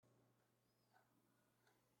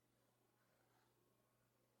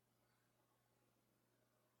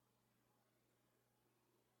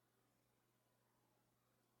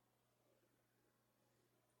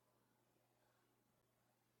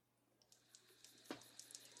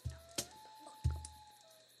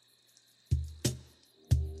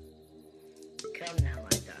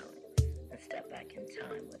back in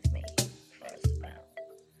time with me for a spell.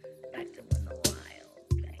 Back to when the wild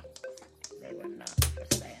things, they were not for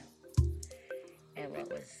sale. And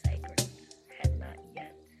what was sacred had not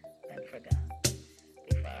yet been forgotten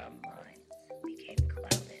before our minds became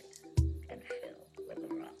clouded and filled with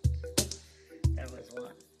rot. There was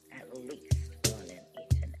one, at least one in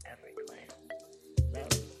each and every clan.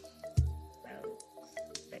 Those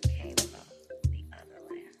that came from the other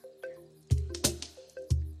land.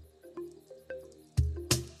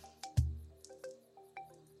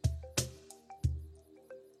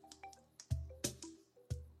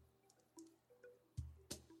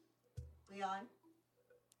 We on?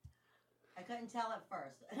 I couldn't tell at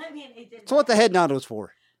first. I mean, it didn't. That's what the head nod was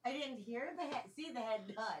for. I didn't hear the head, see the head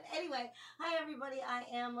nod. Anyway, hi everybody. I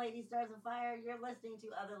am Lady Stars of Fire. You're listening to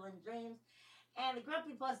Otherland Dreams, and the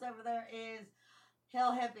grumpy plus over there is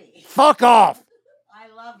Hill Hippie. Fuck off. I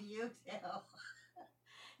love you too.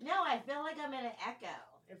 No, I feel like I'm in an echo.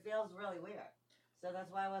 It feels really weird, so that's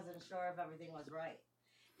why I wasn't sure if everything was right.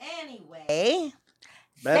 Anyway.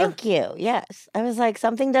 Better? Thank you. Yes. I was like,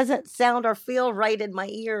 something doesn't sound or feel right in my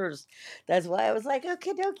ears. That's why I was like,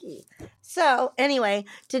 okie dokie. So anyway,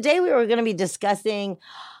 today we were going to be discussing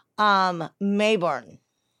Mayborn.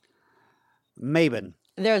 Maben.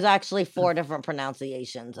 There's actually 4 different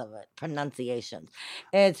pronunciations of it.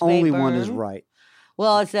 It's Only Mayborn. one is right.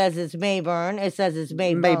 Well, it says it's Mayborn. It says it's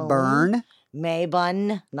Maybone. Mayburn.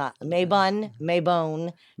 Maybun. Not Maybun.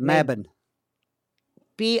 Maybone. Mabon.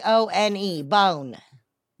 Bone. Bone.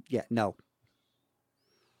 Yeah, no.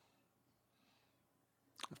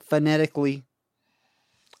 Phonetically,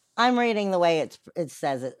 I'm reading the way it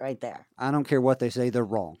says it right there. I don't care what they say, they're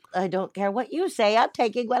wrong. I don't care what you say. I'm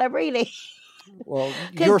taking what I'm reading. Well,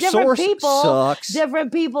 'Cause your different source people- sucks.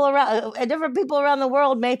 Different people around the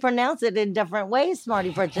world may pronounce it in different ways,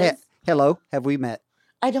 Smarty Pritches. Hello, have we met?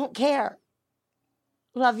 I don't care.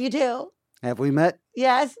 Love you too. Have we met?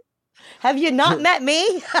 Yes. Have you not met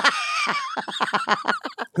me?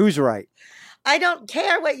 Who's right? I don't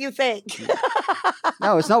care what you think.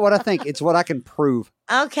 No, it's not what I think. It's what I can prove.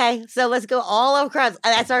 Okay, so let's go all across.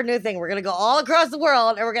 That's our new thing. We're going to go all across the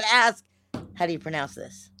world and we're going to ask, how do you pronounce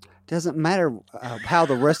this? Doesn't matter how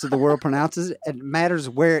the rest of the world pronounces it. It matters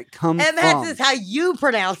where it comes And from. that's how you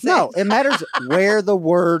pronounce it. No, it matters where the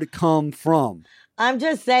word come from. I'm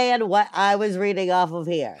just saying what I was reading off of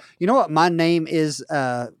here. You know what my name is,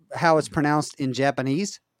 how it's pronounced in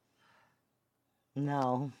Japanese?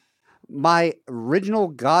 No. My original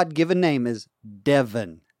God-given name is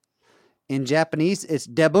Devon. In Japanese, it's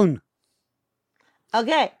Debun.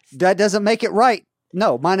 Okay. That doesn't make it right.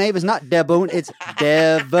 No, my name is not Debun, it's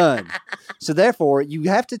Devon. So therefore, you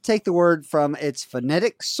have to take the word from its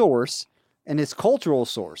phonetic source and its cultural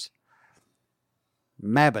source.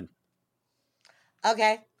 Mabon.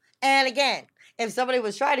 Okay. And again, if somebody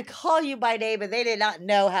was trying to call you by name and they did not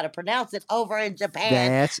know how to pronounce it over in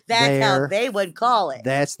Japan, that's how they would call it.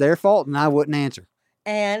 That's their fault, and I wouldn't answer.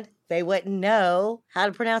 And they wouldn't know how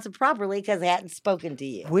to pronounce it properly because they hadn't spoken to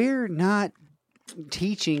you. We're not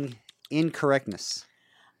teaching incorrectness.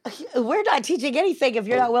 We're not teaching anything if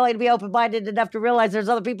you're not willing to be open-minded enough to realize there's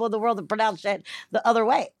other people in the world that pronounce shit the other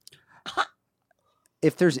way.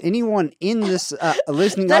 If there's anyone in this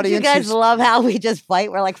listening Don't audience, you guys love how we just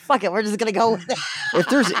fight? We're like, fuck it, we're just gonna go with it. if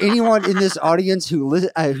there's anyone in this audience who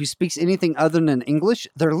speaks anything other than English,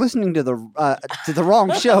 they're listening to the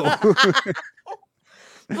wrong show.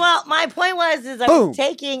 Well, my point was I Boom. was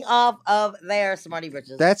taking off of their Smarty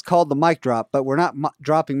Britches. That's called the mic drop, but we're not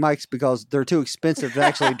dropping mics because they're too expensive to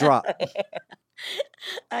actually drop.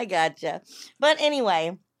 I gotcha. But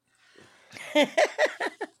anyway.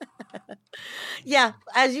 Yeah,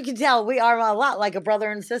 as you can tell, we are a lot like a brother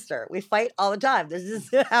and sister. We fight all the time. This is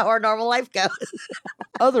how our normal life goes.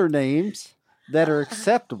 Other names that are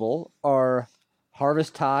acceptable are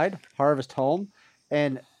Harvest Tide, Harvest Home,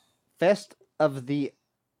 and Fest of the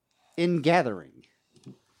Ingathering.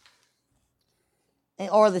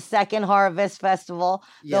 Or the Second Harvest Festival,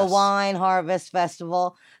 Yes. the Wine Harvest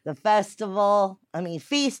Festival, the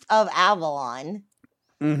Feast of Avalon.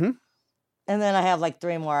 Mm-hmm. And then I have like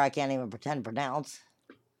 3 more I can't even pretend to pronounce.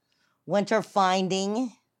 Winter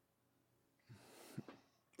Finding.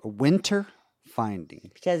 Winter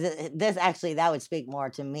Finding. Because that would speak more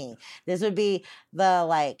to me. This would be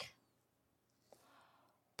the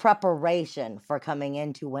preparation for coming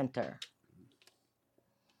into winter.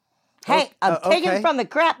 Hey, I'm taking okay. from the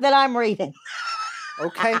crap that I'm reading.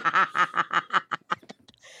 Okay.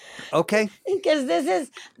 Okay. Because this is,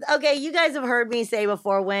 okay, you guys have heard me say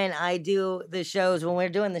before when I do the shows, when we're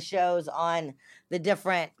doing the shows on the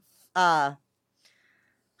different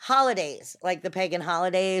holidays, like the pagan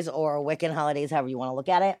holidays or Wiccan holidays, however you want to look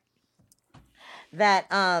at it, that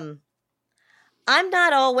I'm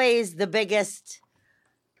not always the biggest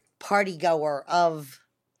party goer of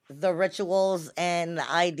the rituals and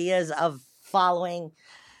the ideas of following.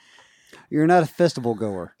 You're not a festival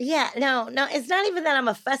goer. Yeah, no, it's not even that I'm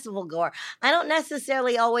a festival goer. I don't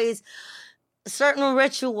necessarily always certain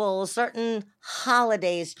rituals, certain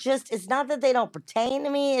holidays. Just it's not that they don't pertain to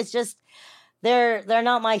me. It's just they're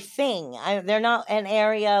not my thing. They're not an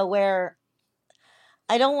area where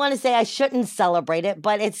I don't want to say I shouldn't celebrate it,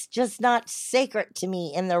 but it's just not sacred to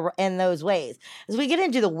me in those ways. As we get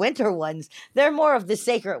into the winter ones, they're more of the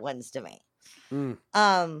sacred ones to me. Mm.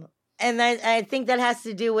 And I think that has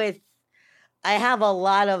to do with I have a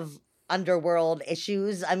lot of underworld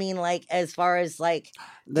issues. I mean, like as far as like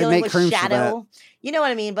They dealing make with creams for shadow, you know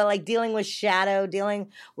what I mean? But like dealing with shadow,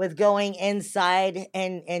 dealing with going inside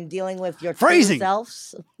and dealing with your true Phrasing.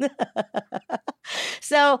 selves.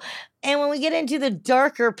 So, and when we get into the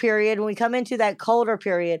darker period, when we come into that colder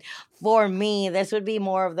period, for me, this would be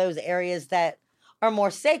more of those areas that are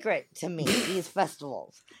more sacred to me, these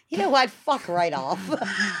festivals. You know what? Fuck right off.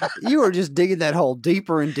 You are just digging that hole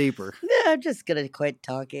deeper and deeper. No, I'm just going to quit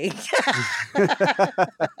talking.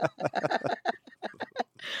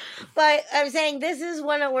 But I'm saying this is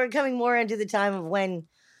when we're coming more into the time of when,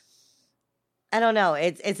 I don't know,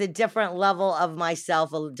 it's a different level of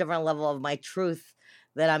myself, a different level of my truth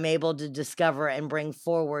that I'm able to discover and bring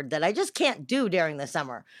forward that I just can't do during the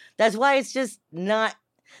summer. That's why it's just not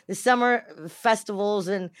the summer festivals,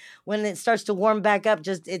 and when it starts to warm back up,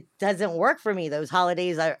 just it doesn't work for me. Those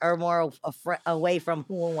holidays are more away from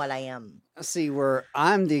who and what I am. See, where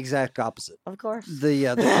I'm the exact opposite. Of course.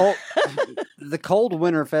 The cold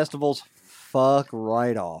winter festivals, fuck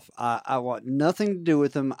right off. I want nothing to do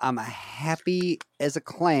with them. I'm happy as a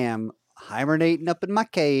clam, hibernating up in my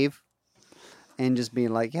cave, and just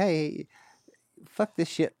being like, hey, fuck this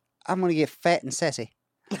shit. I'm gonna get fat and sassy.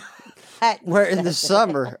 Where in the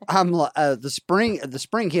summer, I'm like, the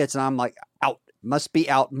spring hits, and I'm like, must be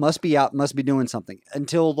out, must be doing something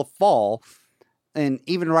until the fall. And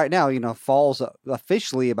even right now, fall's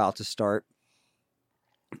officially about to start,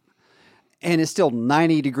 and it's still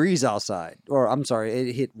 90 degrees outside. Or I'm sorry,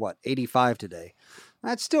 it hit 85 today.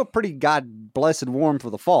 That's still pretty god blessed warm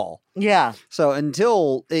for the fall. Yeah. So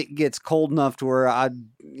until it gets cold enough to where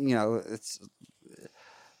it's.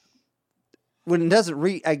 When it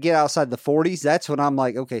doesn't I get outside the 40s, that's when I'm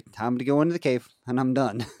like, okay, time to go into the cave, and I'm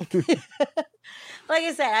done. Like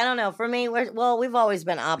I said, I don't know. For me, we've always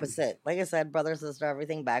been opposite. Like I said, brother, sister,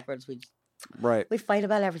 everything backwards. Right. We fight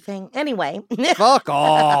about everything. Anyway. Fuck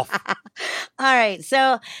off. All right.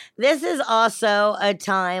 So this is also a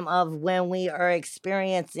time of when we are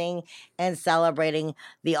experiencing and celebrating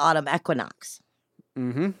the autumn equinox.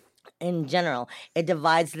 Mm-hmm. In general, it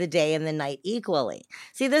divides the day and the night equally.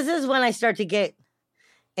 See, this is when I start to get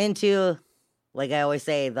into, like I always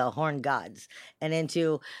say, the horned gods and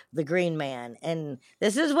into the green man. And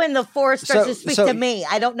this is when the forest starts to speak to me.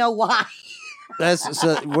 I don't know why.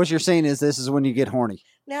 So what you're saying is this is when you get horny.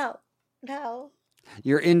 No.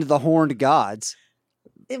 You're into the horned gods.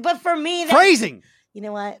 But for me, phrasing. You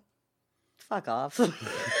know what? Fuck off.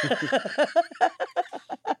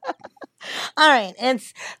 All right,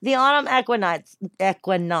 it's the autumn equinox.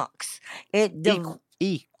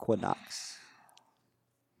 Equinox.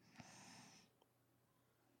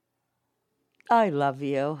 I love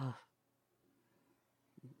you.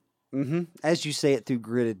 Mm-hmm. As you say it through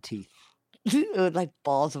gritted teeth. With like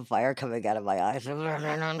balls of fire coming out of my eyes.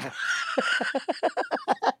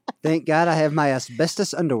 Thank God I have my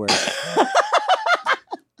asbestos underwear.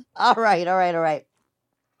 All right.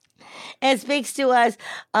 It speaks to us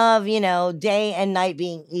of, day and night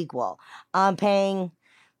being equal. Paying,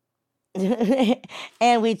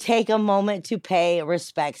 and we take a moment to pay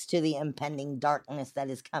respects to the impending darkness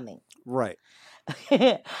that is coming. Right.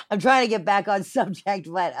 I'm trying to get back on subject,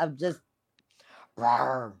 but I'm just...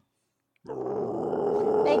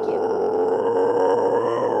 Thank you.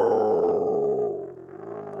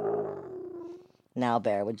 Now,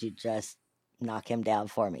 Bear, would you just knock him down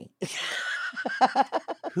for me?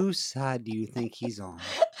 Whose side do you think he's on?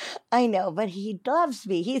 I know, but he loves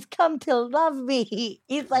me. He's come to love me.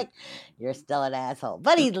 He's like, you're still an asshole,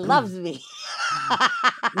 but he loves me.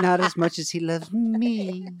 Not as much as he loves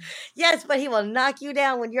me. Yes, but he will knock you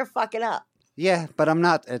down when you're fucking up. Yeah, but I'm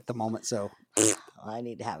not at the moment, so. I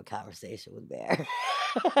need to have a conversation with Bear.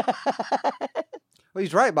 Well,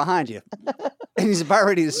 he's right behind you. And he's about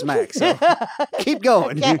ready to smack, so keep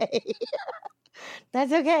going. Okay.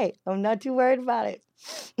 That's okay. I'm not too worried about it.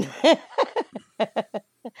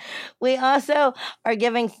 We also are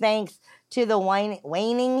giving thanks to the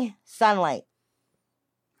waning sunlight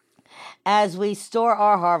as we store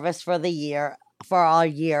our harvest for the year, for our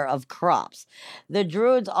year of crops. The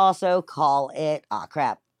Druids also call it,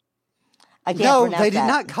 crap. I can't No, pronounce they did that.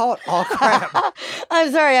 not call it all crap.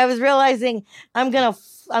 I'm sorry. I was realizing I'm gonna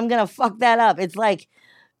fuck that up. It's like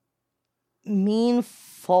mean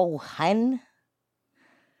fohen.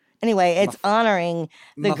 Anyway, it's honoring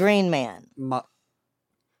the Muff- Green Man.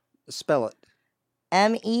 Spell it.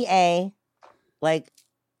 MEA, like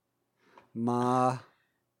Ma.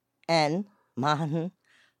 N, Mahan,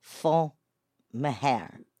 Fo,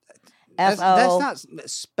 Meher. That's F-O. not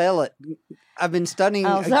spell it. I've been studying.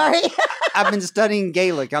 Oh, sorry. I've been studying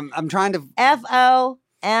Gaelic. I'm trying to. MHAIR.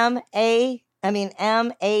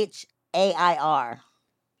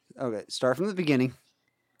 Okay, start from the beginning.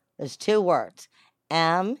 There's two words.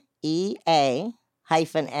 MEA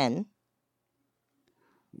hyphen N.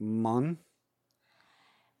 Mon.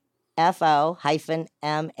 FO hyphen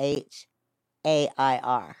MHAIR.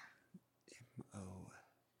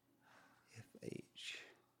 O-F-H.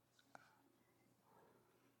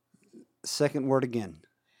 Second word again.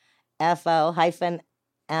 FO hyphen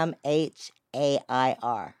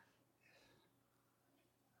MHAIR.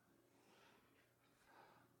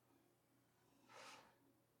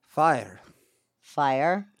 Fire.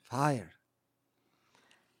 Fire. Fire.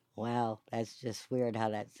 Wow, that's just weird how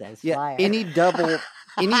that says Yeah. fire. Any double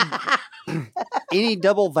any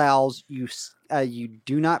double vowels you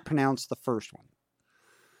do not pronounce the first one.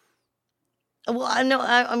 Well, I know.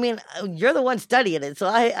 I mean, you're the one studying it, so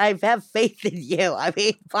I have faith in you. I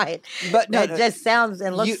mean, fine. But no, It just sounds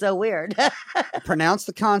and looks so weird. pronounce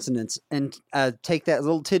the consonants and take that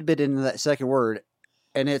little tidbit into that second word,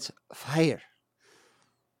 and it's fire.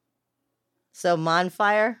 So,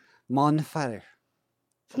 Monfire. Mon fire.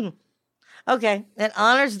 Okay, it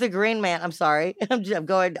honors the Green Man. I'm sorry. I'm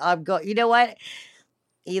going. You know what?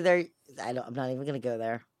 Either I'm not even going to go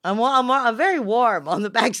there. I'm very warm on the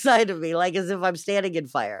backside of me, like as if I'm standing in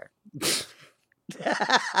fire. And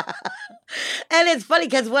it's funny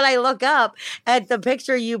because when I look up at the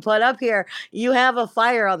picture you put up here, you have a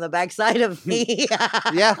fire on the backside of me.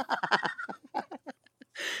 Yeah.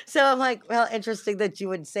 So I'm like, well, interesting that you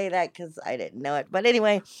would say that because I didn't know it. But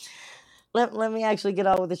anyway, let me actually get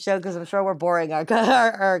on with the show because I'm sure we're boring our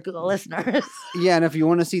listeners. Yeah, and if you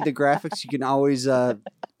want to see the graphics, you can always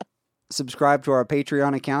subscribe to our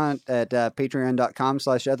Patreon account at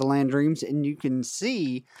patreon.com/otherlanddreams, and you can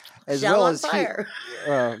see as Shell well on as fire.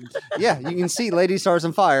 yeah, you can see Lady Stars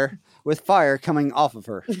on Fire with fire coming off of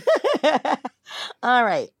her. All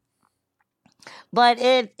right. But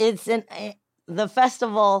the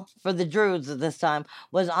festival for the Druids at this time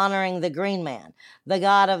was honoring the Green Man, the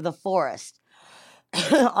god of the forest,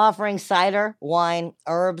 offering cider, wine,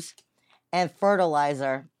 herbs, and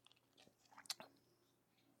fertilizer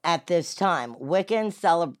at this time.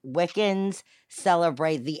 Wiccans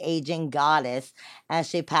celebrate the aging goddess as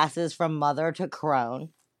she passes from mother to crone.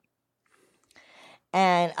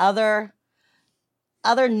 And other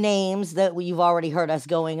names that you've already heard us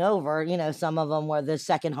going over, some of them were the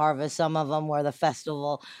second harvest, some of them were the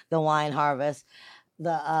festival, the wine harvest,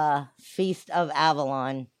 the Feast of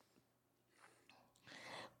Avalon.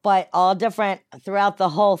 But all different throughout the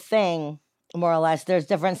whole thing, more or less, there's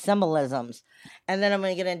different symbolisms. And then I'm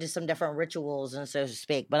going to get into some different rituals and so to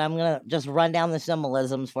speak. But I'm going to just run down the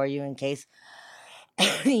symbolisms for you in case,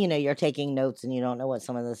 you're taking notes and you don't know what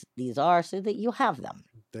some of these are so that you have them.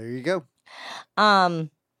 There you go.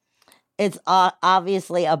 It's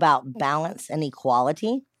obviously about balance and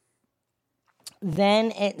equality.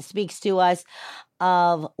 Then it speaks to us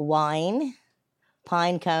of wine,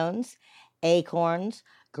 pine cones, acorns,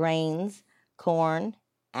 grains, corn,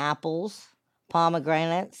 apples,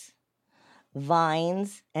 pomegranates,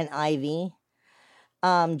 vines, and ivy,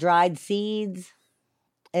 dried seeds.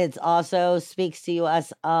 It also speaks to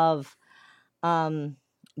us of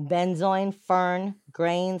benzoin, fern,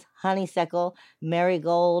 grains, honeysuckle,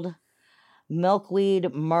 marigold,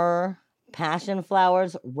 milkweed, myrrh, passion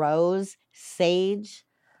flowers, rose, sage,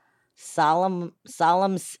 solemn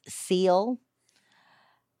seal.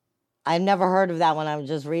 I've never heard of that one. I'm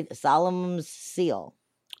just reading Solomon's seal.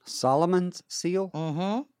 Solomon's seal?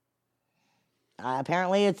 Mm-hmm.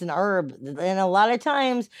 Apparently it's an herb. And a lot of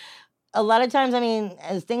times, I mean,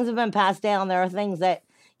 as things have been passed down, there are things that,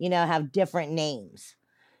 have different names.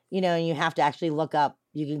 And you have to actually look up.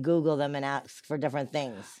 You can Google them and ask for different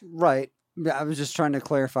things. Right. I was just trying to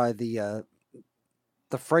clarify the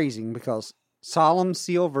phrasing because solemn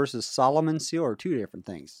seal versus Solomon seal are two different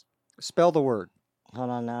things. Spell the word. Hold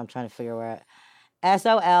on, now I'm trying to figure where.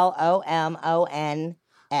 SOLOMON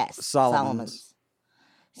Solomon's.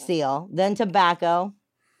 Seal. Then tobacco.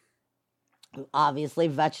 Obviously,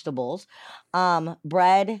 vegetables.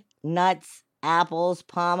 Bread, nuts, apples,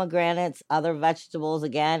 pomegranates, other vegetables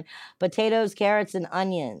again. Potatoes, carrots, and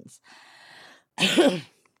onions.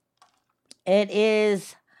 It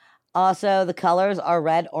is also, the colors are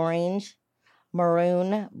red, orange,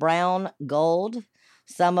 maroon, brown, gold.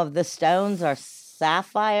 Some of the stones are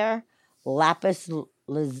sapphire, lazuli.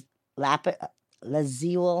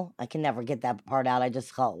 I can never get that part out. I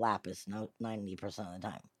just call it lapis 90% of the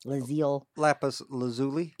time. Lazuli. Lapis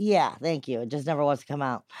lazuli. Yeah, thank you. It just never wants to come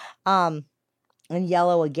out. And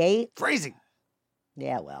yellow agate. Phrasing.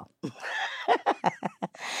 Yeah, well.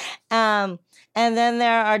 And then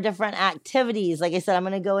there are different activities. Like I said, I'm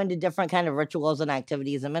going to go into different kind of rituals and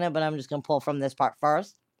activities in a minute, but I'm just going to pull from this part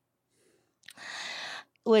first,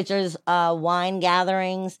 which is wine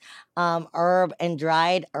gatherings, herb and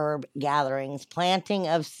dried herb gatherings, planting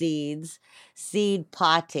of seeds, seed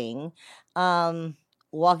potting,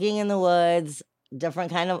 walking in the woods,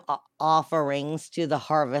 different kind of offerings to the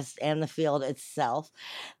harvest and the field itself.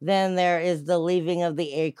 Then there is the leaving of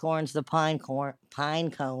the acorns, the pine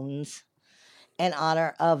cones, in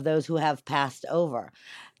honor of those who have passed over.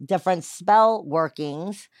 Different spell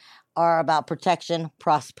workings are about protection,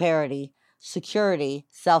 prosperity, security,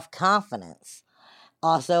 self-confidence,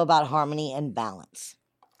 also about harmony and balance.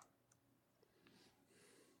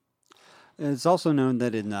 And it's also known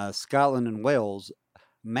that in Scotland and Wales,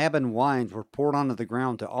 Mabon wines were poured onto the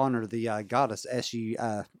ground to honor the goddess as she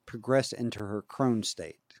progressed into her crone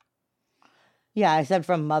state. Yeah, I said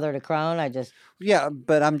from mother to crone. Yeah,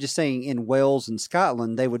 but I'm just saying in Wales and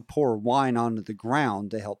Scotland, they would pour wine onto the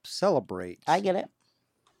ground to help celebrate. I get it.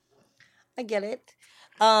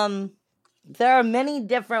 There are many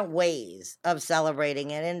different ways of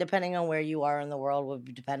celebrating it, and depending on where you are in the world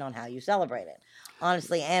would depend on how you celebrate it.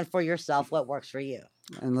 Honestly, and for yourself, what works for you.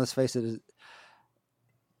 And let's face it,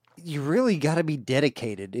 you really got to be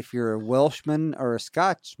dedicated if you're a Welshman or a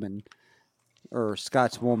Scotsman or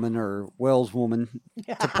Scotswoman or Waleswoman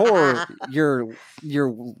to pour your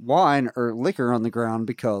wine or liquor on the ground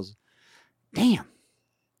because, damn,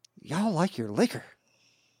 y'all like your liquor.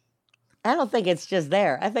 I don't think it's just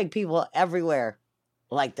there. I think people everywhere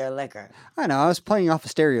like their liquor. I know. I was playing off a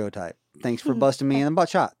stereotype. Thanks for busting me in the butt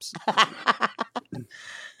chops.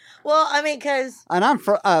 Well, I mean, because... And I'm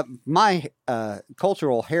from... my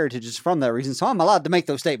cultural heritage is from that reason, so I'm allowed to make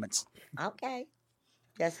those statements. Okay.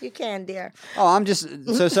 Yes, you can, dear. Oh, I'm just...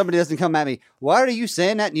 So somebody doesn't come at me, why are you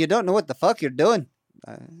saying that and you don't know what the fuck you're doing?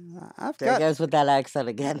 There goes with that accent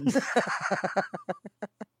again.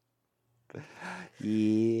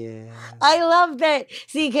 Yeah. I love that.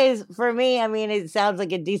 See, because for me, I mean, it sounds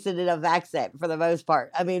like a decent enough accent for the most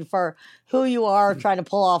part. I mean, for who you are trying to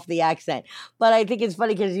pull off the accent. But I think it's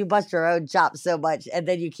funny because you bust your own chops so much and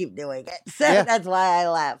then you keep doing it. So that's why I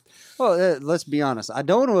laugh. Well, let's be honest. I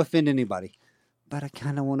don't want to offend anybody, but I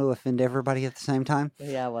kind of want to offend everybody at the same time.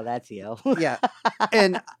 Yeah, well, that's you. Yeah.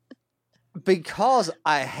 And because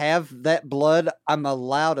I have that blood, I'm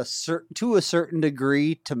allowed to a certain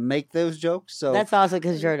degree to make those jokes. So that's also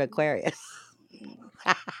because you're an Aquarius.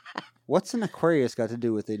 What's an Aquarius got to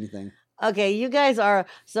do with anything? Okay, you guys are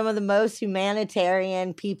some of the most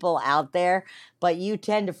humanitarian people out there, but you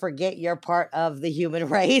tend to forget you're part of the human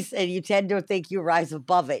race and you tend to think you rise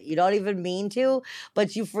above it. You don't even mean to,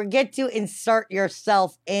 but you forget to insert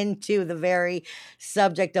yourself into the very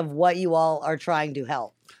subject of what you all are trying to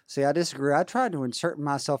help. See, I disagree. I try to insert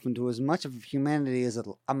myself into as much of humanity as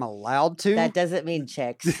I'm allowed to. That doesn't mean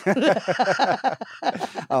chicks.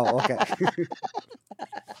 Oh, okay.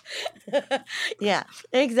 Yeah,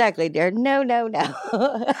 exactly, dear. No.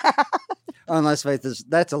 Unless faith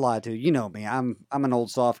that's a lie too. You know me. I'm an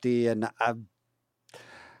old softy, and I'm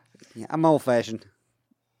old fashioned.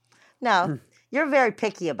 No, you're very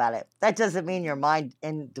picky about it. That doesn't mean your mind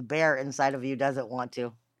and the bear inside of you doesn't want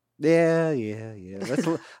to. Yeah.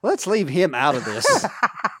 Let's leave him out of this.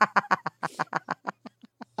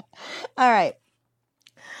 All right.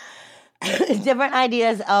 Different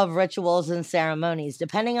ideas of rituals and ceremonies.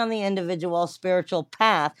 Depending on the individual spiritual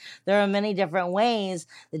path, there are many different ways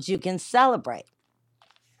that you can celebrate.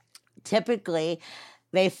 Typically,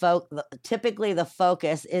 the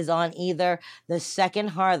focus is on either the second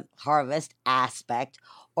harvest aspect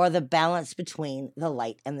or the balance between the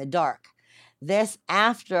light and the dark. This,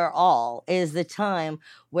 after all, is the time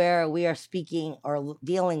where we are speaking or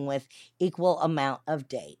dealing with equal amount of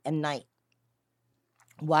day and night.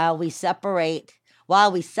 While we celebrate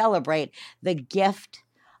the gift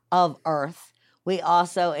of earth, we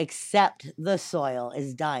also accept the soil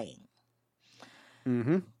is dying.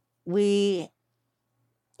 Mm-hmm. We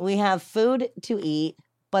We have food to eat,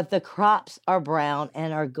 but the crops are brown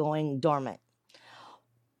and are going dormant.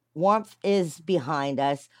 Warmth is behind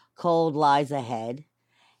us, cold lies ahead.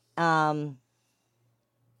 Um,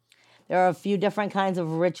 there are a few different kinds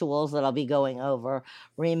of rituals that I'll be going over.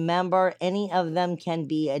 Remember, any of them can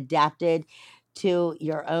be adapted to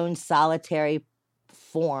your own solitary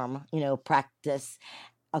form, practice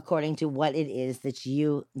according to what it is that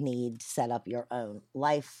you need to set up your own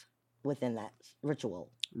life within that ritual.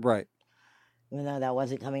 Right. Even though that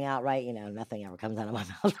wasn't coming out right, nothing ever comes out of my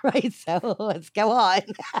mouth right. So let's go on.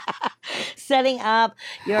 Setting up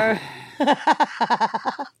your.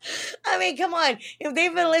 I mean, come on. If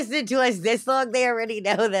they've been listening to us this long, they already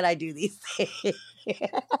know that I do these things.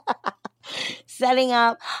 Setting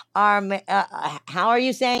up our. How are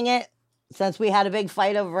you saying it? Since we had a big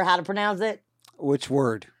fight over how to pronounce it. Which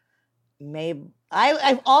word?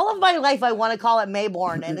 I all of my life I want to call it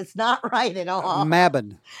Mayborn, and it's not right at all.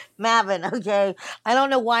 Mabon. Mabon, okay. I don't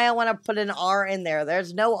know why I want to put an R in there.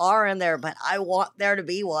 There's no R in there, but I want there to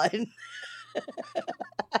be one.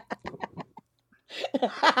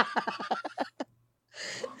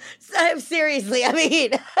 So, seriously, I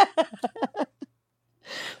mean.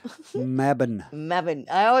 Mabon.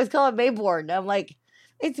 Mabon. I always call it Mayborn. I'm like,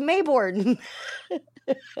 it's Mayborn.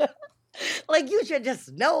 Like, you should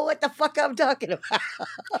just know what the fuck I'm talking about.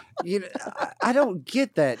 I don't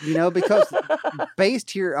get that, because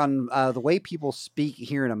based here on the way people speak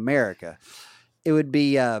here in America, it would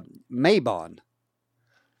be Mabon.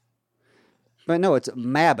 But no, it's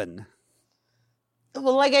Mabon.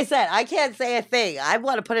 Well, like I said, I can't say a thing. I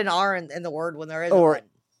want to put an R in the word when there isn't Or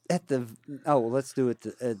one. Let's do it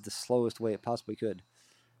the slowest way it possibly could.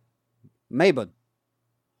 Mabon.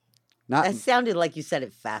 That sounded like you said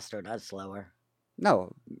it faster, not slower.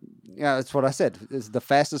 No. Yeah, that's what I said. It's the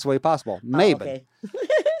fastest way possible. Mabon. Oh, okay.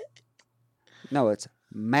 No, it's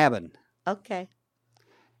Mabon. Okay.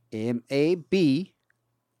 Mabon.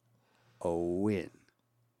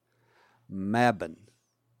 Mabon.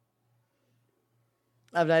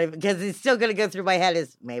 I'm not even, because it's still going to go through my head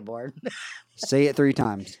as Mayborn. Say it 3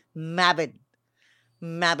 times. Mabon.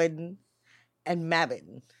 Mabon. And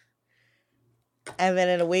Mabon. And then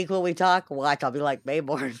in a week when we talk, watch, I'll be like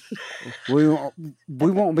Mayborn. we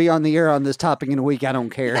won't be on the air on this topic in a week. I don't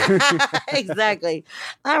care. Exactly.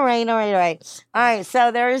 All right.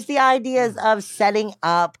 So there's the ideas of setting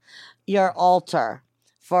up your altar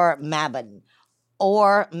for Mabon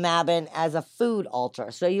or Mabon as a food altar.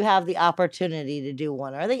 So you have the opportunity to do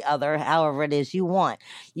one or the other, however it is you want.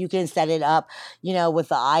 You can set it up, with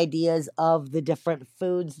the ideas of the different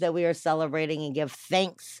foods that we are celebrating and give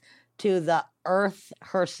thanks to the earth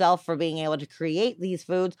herself for being able to create these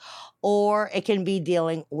foods, or it can be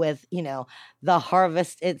dealing with, the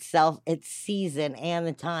harvest itself, its season, and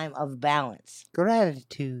the time of balance.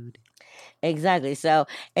 Gratitude. Exactly. So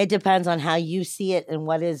it depends on how you see it and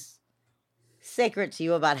what is sacred to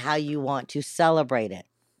you about how you want to celebrate it.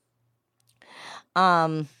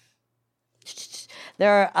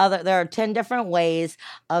 There are 10 different ways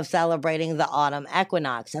of celebrating the autumn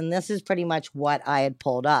equinox, and this is pretty much what I had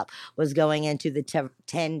pulled up, was going into the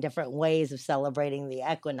 10 different ways of celebrating the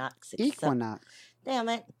equinox. Equinox. Damn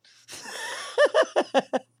it.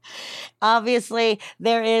 Obviously,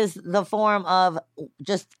 there is the form of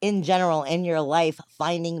just in general in your life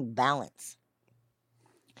finding balance.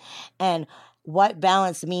 And what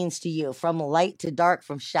balance means to you, from light to dark,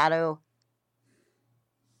 from shadow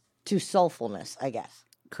to soulfulness, I guess.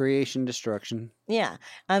 Creation, destruction. Yeah.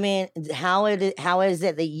 I mean, how is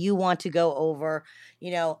it that you want to go over,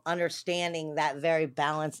 understanding that very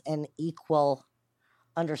balanced and equal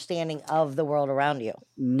understanding of the world around you?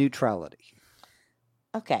 Neutrality.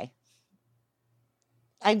 Okay.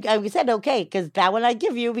 I said okay, because that one I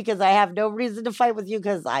give you, because I have no reason to fight with you,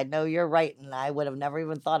 because I know you're right, and I would have never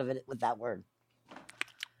even thought of it with that word.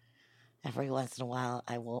 Every once in a while,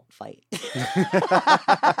 I won't fight.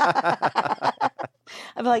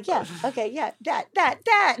 I'm like, yeah, okay, yeah, that.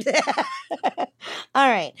 All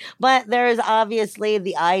right. But there is obviously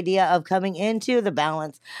the idea of coming into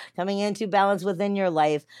balance within your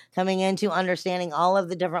life, coming into understanding all of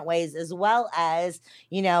the different ways, as well as,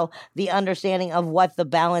 the understanding of what the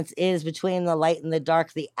balance is between the light and the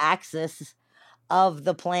dark, the axis of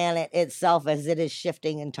the planet itself as it is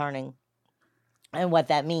shifting and turning. And what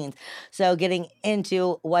that means. So getting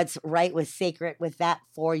into what's right with sacred with that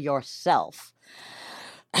for yourself.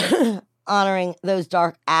 Honoring those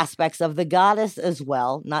dark aspects of the goddess as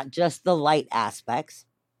well, not just the light aspects.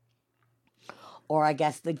 Or I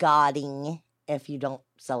guess the godding, if you don't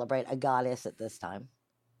celebrate a goddess at this time.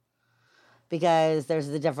 because there's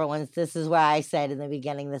the different ones. This is where I said in the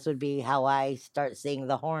beginning, this would be how I start seeing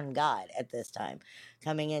the horn god at this time,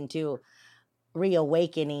 coming into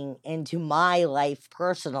reawakening into my life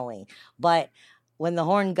personally. But when the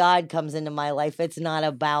horn god comes into my life, it's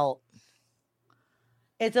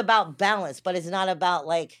about balance, but it's not about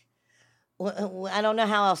like, I don't know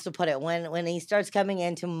how else to put it. When he starts coming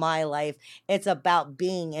into my life, it's about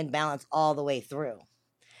being in balance all the way through.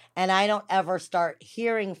 And I don't ever start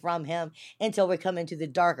hearing from him until we come into the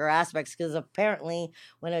darker aspects, because apparently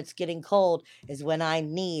when it's getting cold is when I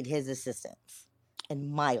need his assistance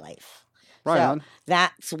in my life. Right So on.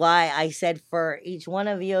 that's why I said for each one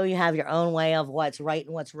of you, you have your own way of what's right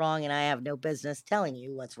and what's wrong, and I have no business telling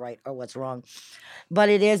you what's right or what's wrong. But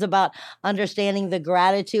it is about understanding the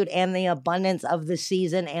gratitude and the abundance of the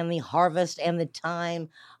season and the harvest and the time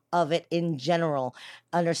of it in general.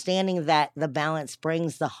 Understanding that the balance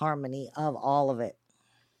brings the harmony of all of it.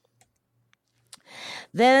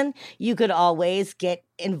 Then you could always get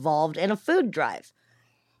involved in a food drive.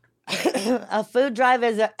 A food drive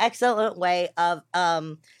is an excellent way of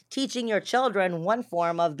teaching your children one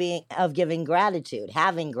form of giving gratitude,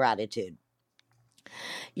 having gratitude.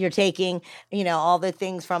 You're taking, all the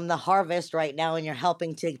things from the harvest right now, and you're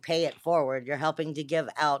helping to pay it forward. You're helping to give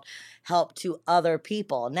out help to other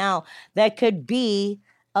people. Now, that could be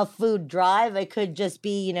a food drive. It could just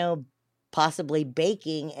be, possibly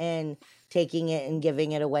baking and taking it and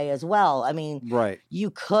giving it away as well. I mean, Right. you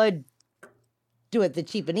could do it the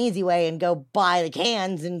cheap and easy way and go buy the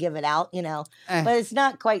cans and give it out, Eh, but it's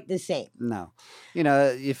not quite the same. no.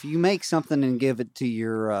 If you make something and give it to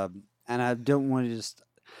your, and I don't want to just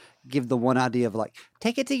give the one idea of like,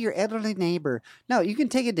 take it to your elderly neighbor. No, you can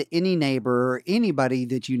take it to any neighbor or anybody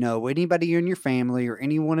that you know, anybody in your family or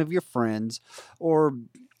any one of your friends, or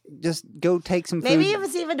just go take some food. Maybe if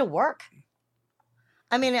it's even to work.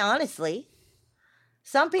 I mean, honestly,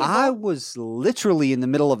 some people. I was literally in the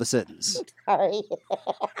middle of a sentence. Sorry.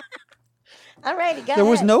 All right, go There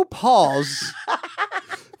was ahead. no pause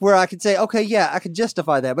where I could say, okay, yeah, I could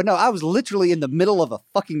justify that. But no, I was literally in the middle of a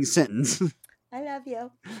fucking sentence. I love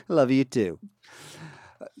you. I love you too.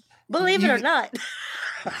 Believe it You- or not.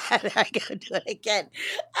 I gotta do it again.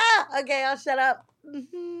 Okay, I'll shut up.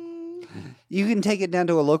 Mhm. You can take it down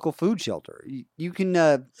to a local food shelter. You can,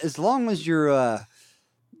 as long as you're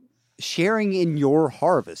sharing in your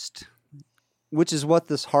harvest, which is what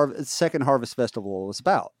this second harvest festival is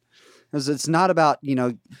about. Because it's not about,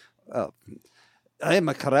 I'm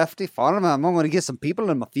a crafty farmer. I'm going to get some people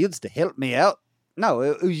in my fields to help me out.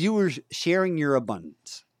 No, you were sharing your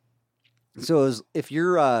abundance. So if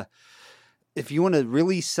you want to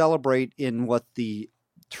really celebrate in what the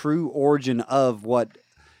true origin of what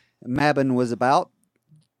Mabon was about,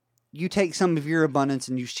 you take some of your abundance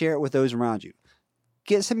and you share it with those around you.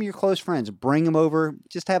 Get some of your close friends, bring them over,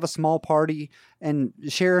 just have a small party and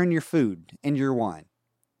share in your food and your wine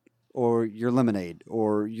or your lemonade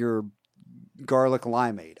or your garlic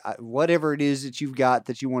limeade, whatever it is that you've got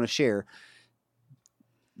that you want to share.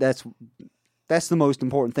 That's the most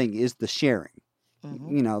important thing, is the sharing.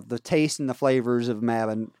 Mhm. The taste and the flavors of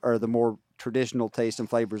Mabon are the more traditional taste and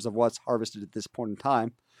flavors of what's harvested at this point in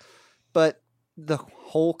time. But the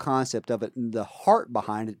whole concept of it and the heart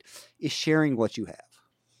behind it is sharing what you have.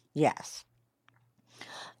 Yes.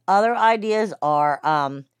 Other ideas are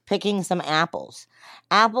picking some apples.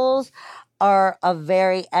 Apples are a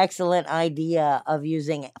very excellent idea of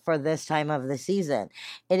using for this time of the season.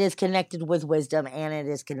 It is connected with wisdom and it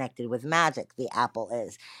is connected with magic. The apple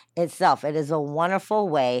is itself. It is a wonderful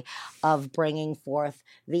way of bringing forth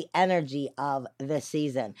the energy of the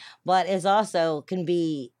season. But it also can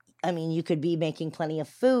be, you could be making plenty of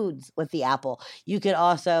foods with the apple. You could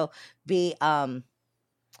also be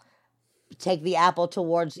take the apple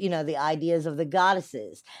towards, the ideas of the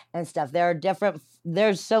goddesses and stuff.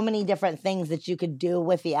 There's so many different things that you could do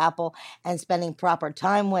with the apple and spending proper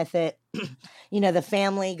time with it. The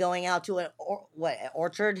family going out to an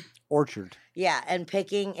orchard. Orchard. Yeah, and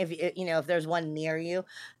picking, if there's one near you,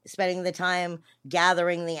 spending the time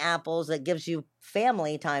gathering the apples, that gives you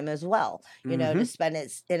family time as well, to spend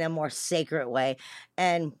it in a more sacred way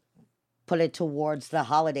and put it towards the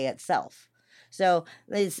holiday itself. So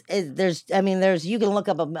there's you can look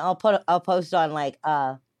up I'll post on like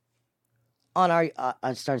on our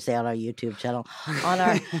I started saying on our YouTube channel on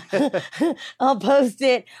our I'll post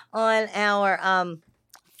it on our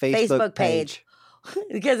Facebook page.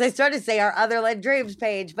 Because I started to say our Other Lead Dreams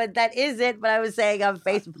page, but that isn't. But I was saying on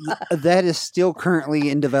Facebook. That is still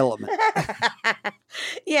currently in development.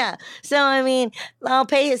 Yeah. So I'll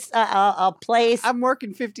place. I'll place. I'm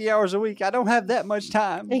working 50 hours a week. I don't have that much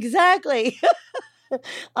time. Exactly.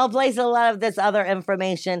 I'll place a lot of this other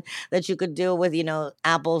information that you could do with,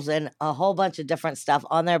 apples and a whole bunch of different stuff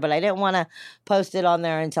on there, but I didn't want to post it on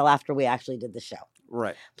there until after we actually did the show.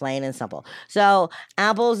 Right. Plain and simple. So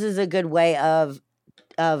apples is a good way of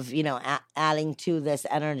adding to this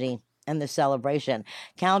energy and the celebration.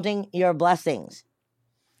 Counting your blessings.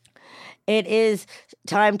 It is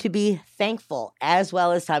time to be thankful as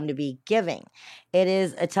well as time to be giving. It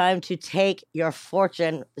is a time to take your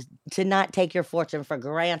fortune, to not take your fortune for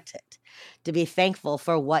granted, to be thankful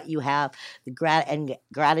for what you have, and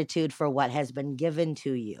gratitude for what has been given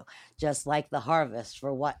to you, just like the harvest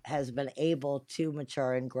for what has been able to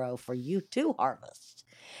mature and grow for you to harvest.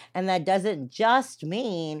 And that doesn't just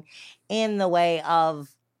mean in the way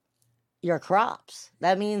of your crops.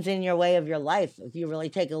 That means in your way of your life. If you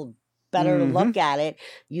really take a better look at it,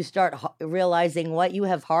 you start realizing what you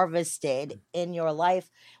have harvested in your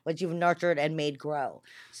life, what you've nurtured and made grow.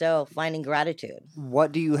 So finding gratitude.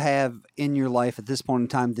 What do you have in your life at this point in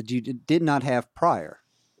time that you did not have prior?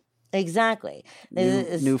 Exactly.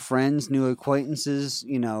 New friends, new acquaintances,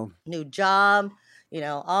 new job,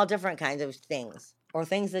 all different kinds of things, or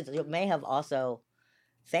things that you may have also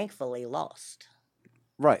thankfully lost.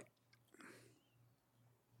 Right.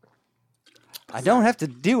 I don't have to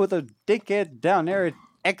deal with a dickhead down there at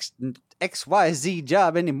XYZ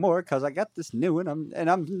job anymore because I got this new one, and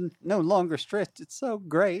I'm no longer stressed. It's so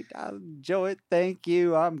great. I enjoy it. Thank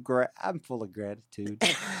you. I'm full of gratitude.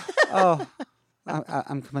 Oh,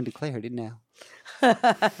 I'm coming to clarity now.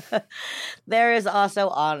 There is also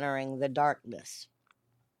honoring the darkness.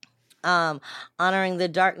 Honoring the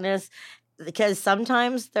darkness, because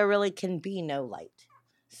sometimes there really can be no light.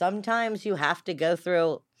 Sometimes you have to go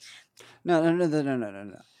through. No.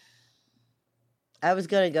 I was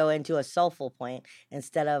going to go into a soulful point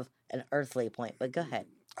instead of an earthly point, but go ahead.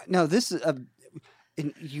 No, this is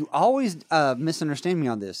you always misunderstand me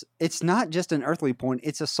on this. It's not just an earthly point,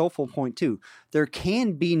 it's a soulful point too. There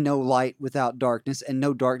can be no light without darkness and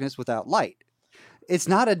no darkness without light. It's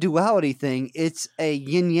not a duality thing, it's a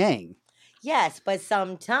yin-yang. Yes, but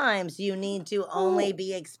sometimes you need to only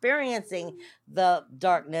be experiencing the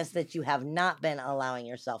darkness that you have not been allowing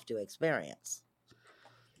yourself to experience.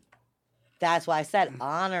 That's why I said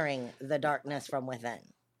honoring the darkness from within.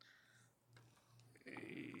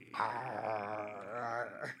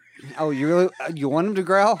 Oh, you want him to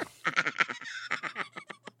growl?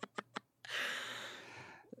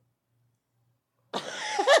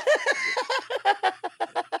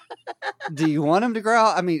 Do you want him to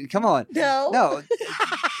growl? I mean, come on. No.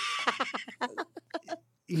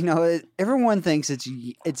 Everyone thinks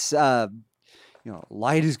it's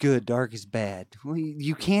light is good, dark is bad. Well,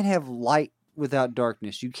 you can't have light without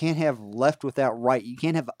darkness. You can't have left without right. You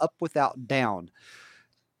can't have up without down.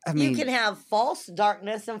 I mean, you can have false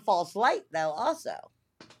darkness and false light, though, also.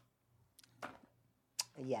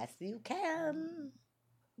 Yes, you can.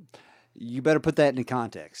 You better put that into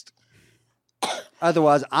context.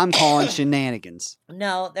 Otherwise, I'm calling shenanigans.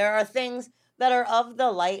 No, there are things that are of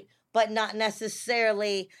the light, but not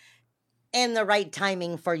necessarily in the right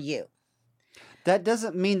timing for you. That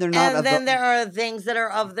doesn't mean they're not. And then there are things that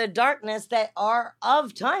are of the darkness that are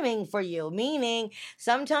of timing for you, meaning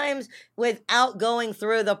sometimes without going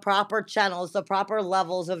through the proper channels, the proper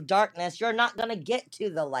levels of darkness, you're not going to get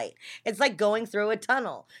to the light. It's like going through a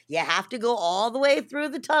tunnel. You have to go all the way through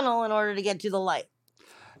the tunnel in order to get to the light.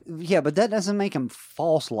 Yeah, but that doesn't make them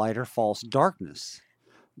false light or false darkness.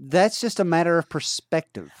 That's just a matter of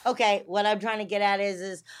perspective. Okay, what I'm trying to get at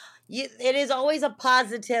is it is always a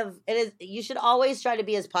positive. You should always try to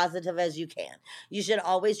be as positive as you can. You should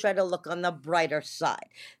always try to look on the brighter side.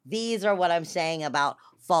 These are what I'm saying about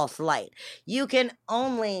false light. You can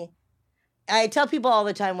only, I tell people all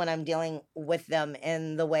the time when I'm dealing with them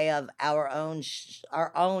in the way of our own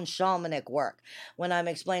shamanic work, when I'm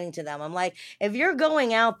explaining to them, I'm like, if you're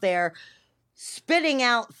going out there spitting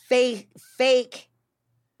out fake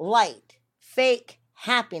light, fake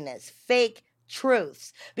happiness, fake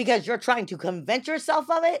truths, because you're trying to convince yourself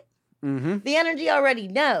of it, the energy already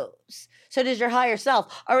knows. So does your higher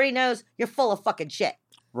self already knows you're full of fucking shit.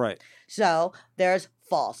 Right. So there's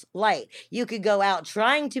false light. You could go out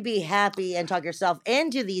trying to be happy and talk yourself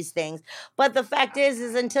into these things, but the fact is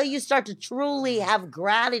until you start to truly have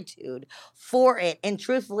gratitude for it and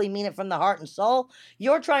truthfully mean it from the heart and soul,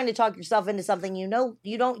 you're trying to talk yourself into something you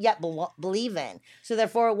don't yet believe in. So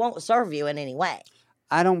therefore it won't serve you in any way.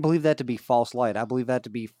 I don't believe that to be false light. I believe that to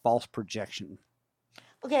be false projection.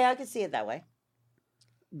 Okay, I can see it that way.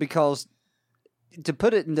 Because to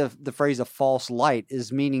put it in the phrase of false light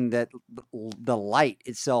is meaning that the light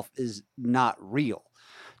itself is not real.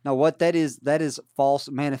 Now, what that is false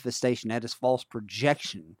manifestation. That is false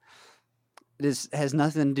projection. Has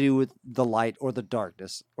nothing to do with the light or the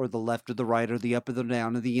darkness or the left or the right or the up or the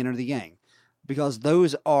down or the yin or the yang, because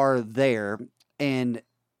those are there and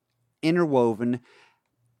interwoven.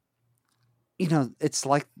 It's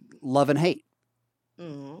like love and hate.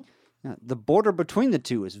 Mhm. Now, the border between the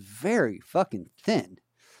two is very fucking thin.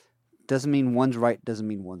 Doesn't mean one's right, doesn't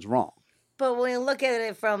mean one's wrong. But when you look at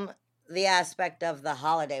it from the aspect of the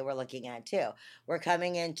holiday we're looking at too, we're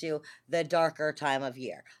coming into the darker time of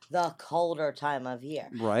year, the colder time of year.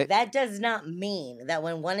 Right. That does not mean that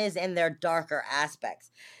when one is in their darker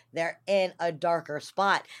aspects, they're in a darker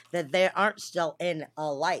spot, that they aren't still in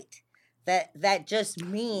a light. That just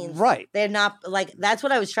means Right. they're not, like, that's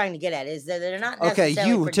what I was trying to get at, is that they're not Okay, necessarily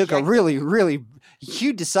you took a projecting.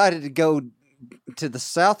 you decided to go to the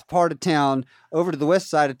south part of town, over to the west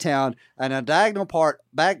side of town, and a diagonal part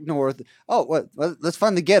back north. Oh, let's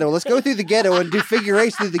find the ghetto. Let's go through the ghetto and do figure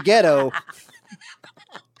eights through the ghetto.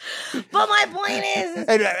 But my point is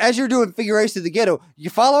And as you're doing figure eights through the ghetto, you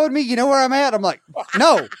following me? You know where I'm at? I'm like,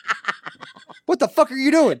 no. What the fuck are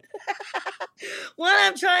you doing? what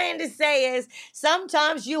I'm trying to say is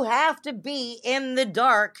sometimes you have to be in the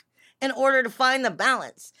dark in order to find the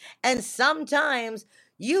balance. And sometimes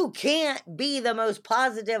you can't be the most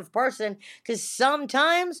positive person because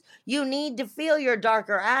sometimes you need to feel your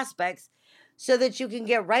darker aspects so that you can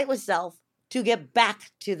get right with self to get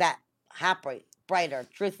back to that happy, brighter,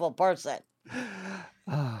 truthful person,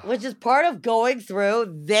 which is part of going through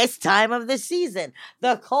this time of the season,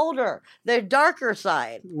 the colder, the darker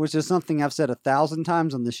side. Which is something I've said 1,000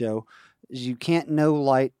 times on the show, is you can't know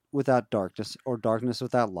light without darkness or darkness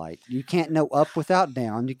without light. You can't know up without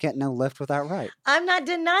down. You can't know left without right. I'm not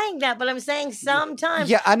denying that, but I'm saying sometimes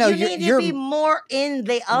Yeah, I know. you need to be more in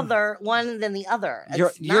the other one than the other.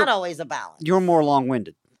 It's not always a balance. You're more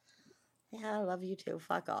long-winded. Yeah, I love you too.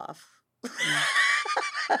 Fuck off.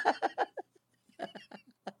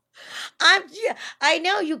 I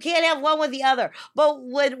know you can't have one with the other, but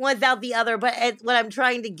without the other. But what I'm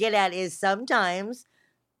trying to get at is sometimes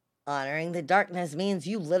honoring the darkness means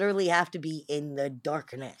you literally have to be in the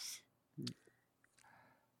darkness.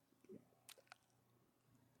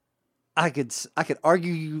 I could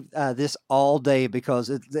argue this all day because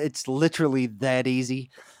it's literally that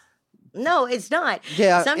easy. No, it's not.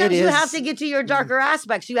 Yeah, sometimes it you is. have to get to your darker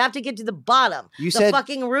aspects. You have to get to the bottom, You the said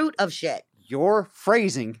fucking root of shit. your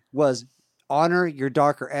phrasing was honor your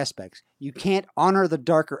darker aspects. You can't honor the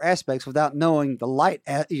darker aspects without knowing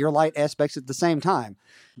your light aspects at the same time.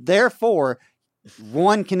 Therefore,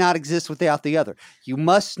 one cannot exist without the other. You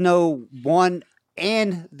must know one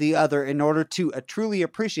and the other in order to truly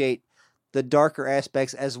appreciate the darker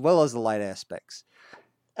aspects as well as the light aspects.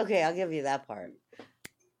 Okay, I'll give you that part.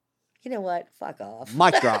 You know what? Fuck off.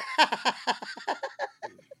 Mic drop.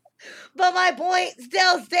 But my point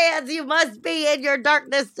still stands. You must be in your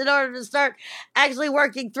darkness in order to start actually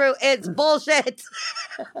working through its bullshit.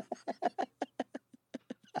 All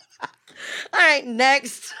right,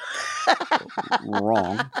 next.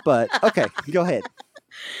 Wrong. But okay, go ahead.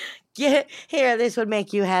 Here, this would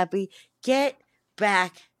make you happy. Get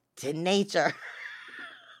back to nature.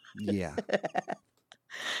 Yeah.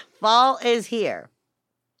 Fall is here.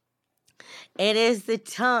 It is the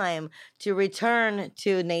time to return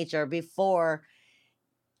to nature before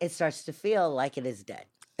it starts to feel like it is dead.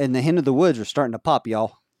 And the hen of the woods are starting to pop,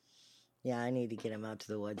 y'all. Yeah, I need to get him out to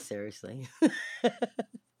the woods, seriously.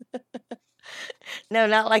 No,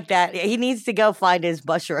 not like that. He needs to go find his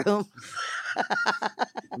mushroom.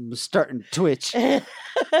 I'm starting to twitch. Take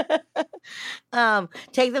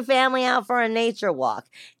the family out for a nature walk.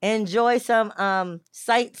 Enjoy some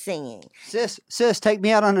sightseeing. Sis, take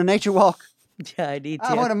me out on a nature walk. Yeah, I need to.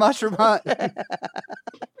 I want a mushroom hunt.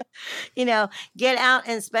 Get out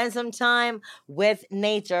and spend some time with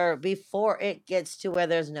nature before it gets to where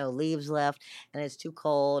there's no leaves left and it's too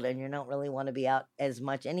cold and you don't really want to be out as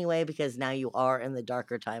much anyway because now you are in the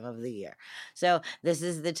darker time of the year. So this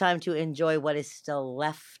is the time to enjoy what is still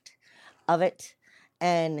left of it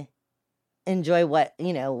and enjoy what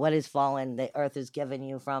is fallen, the earth has given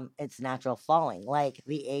you from its natural falling, like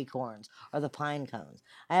the acorns or the pine cones.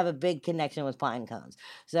 I have a big connection with pine cones.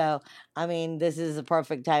 So, I mean, this is a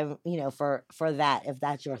perfect time, for that, if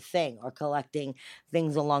that's your thing, or collecting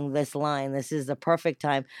things along this line. This is the perfect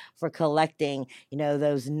time for collecting,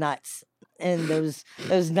 those nuts. And those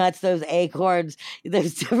nuts, those acorns,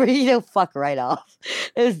 those different, fuck right off.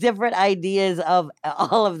 There's different ideas of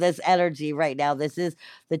all of this energy right now. This is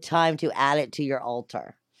the time to add it to your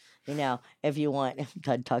altar. If you want. I'm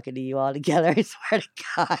done talking to you all together, I swear to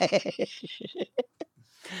God.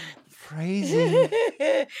 Phrasing.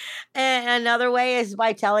 And another way is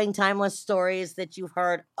by telling timeless stories that you've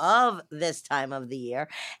heard of this time of the year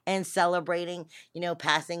and celebrating,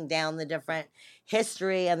 passing down the different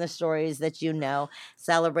history and the stories that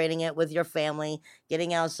celebrating it with your family,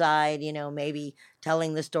 getting outside, maybe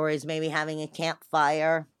telling the stories, maybe having a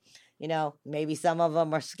campfire. Maybe some of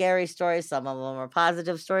them are scary stories, some of them are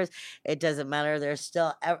positive stories. It doesn't matter. There's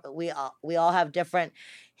still we all have different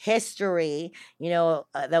history,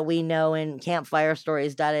 that we know in campfire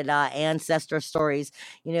stories, ancestor stories,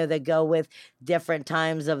 that go with different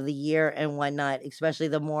times of the year and whatnot. Especially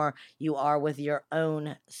the more you are with your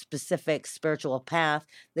own specific spiritual path,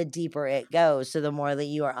 the deeper it goes. So the more that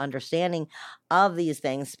you are understanding of these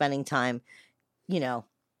things, spending time,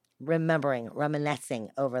 reminiscing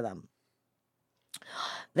over them.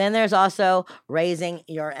 Then there's also raising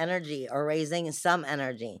your energy or raising some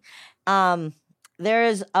energy.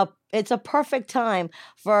 It's a perfect time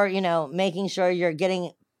for, making sure you're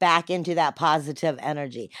getting back into that positive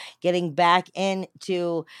energy, getting back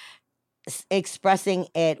into expressing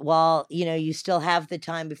it while, you still have the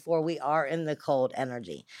time before we are in the cold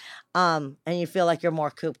energy. And you feel like you're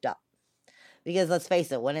more cooped up. Because let's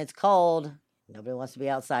face it, when it's cold, nobody wants to be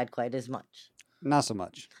outside quite as much. Not so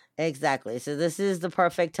much. Exactly. So this is the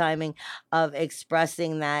perfect timing of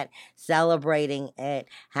expressing that, celebrating it,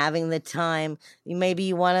 having the time. Maybe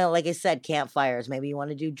you want to, like I said, campfires. Maybe you want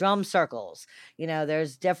to do drum circles.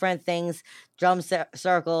 There's different things,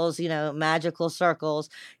 circles, magical circles,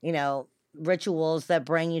 rituals that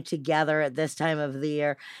bring you together at this time of the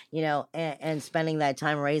year, and spending that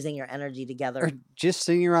time raising your energy together. Or just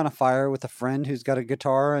sitting around a fire with a friend who's got a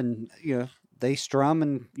guitar and, they strum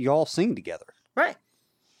and you all sing together. Right.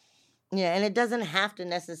 Yeah, and it doesn't have to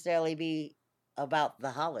necessarily be about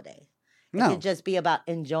the holiday. It No. could just be about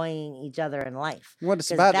enjoying each other in life. What it's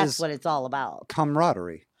 'Cause about that's is what it's all about.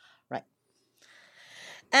 camaraderie. Right.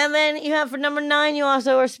 And then you have for number 9, you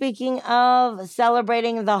also are speaking of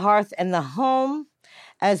celebrating the hearth and the home,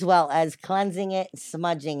 as well as cleansing it,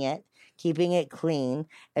 smudging it, keeping it clean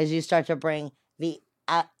as you start to bring the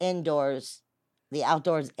outdoors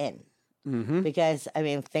in. Mm-hmm. Because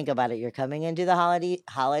think about it. You're coming into the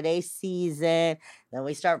holiday season. Then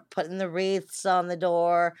we start putting the wreaths on the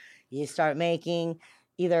door. You start making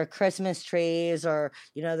either Christmas trees or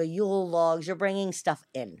the Yule logs. You're bringing stuff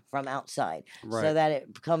in from outside, Right. so that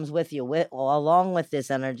it comes with you. Along with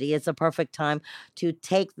this energy, it's a perfect time to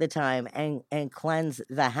take the time and cleanse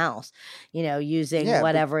the house. Using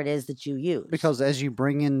whatever it is that you use. Because as you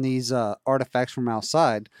bring in these artifacts from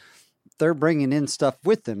outside, they're bringing in stuff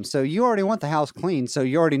with them. So you already want the house clean. So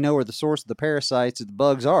you already know where the source of the parasites and the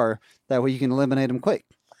bugs are. That way you can eliminate them quick.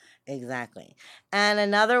 Exactly. And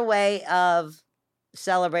another way of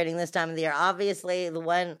celebrating this time of the year, obviously the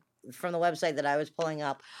one from the website that I was pulling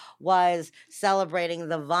up was celebrating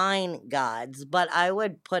the vine gods. But I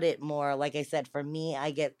would put it more, like I said, for me,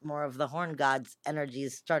 I get more of the horn gods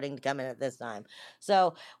energies starting to come in at this time.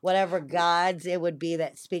 So whatever gods it would be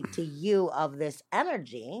that speak to you of this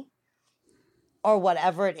energy, or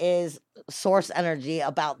whatever it is, source energy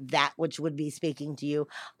about that which would be speaking to you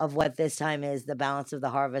of what this time is, the balance of the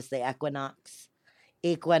harvest, the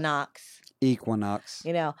equinox,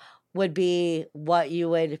 would be what you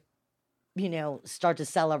would, start to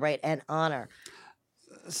celebrate and honor.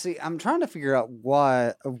 See, I'm trying to figure out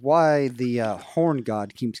why the horn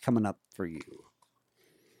god keeps coming up for you.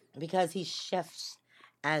 Because he shifts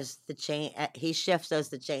as the change. He shifts as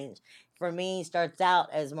the change. For me, he starts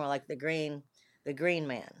out as more like the green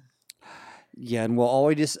man. Yeah, and we'll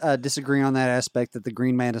always disagree on that aspect that the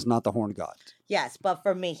green man is not the horn god. Yes, but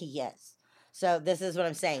for me, he is. So this is what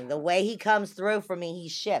I'm saying. The way he comes through for me, he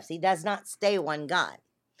shifts. He does not stay one god.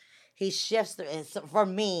 He shifts through. For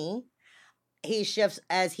me, he shifts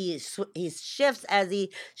as he shifts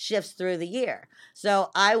through the year. So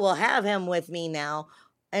I will have him with me now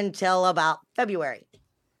until about February.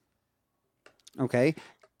 Okay.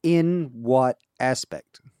 In what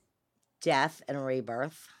aspect? Death and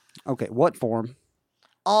rebirth. Okay, what form?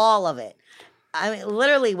 All of it.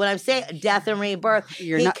 Literally, when I'm saying death and rebirth,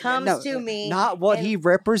 he comes to me. Not what he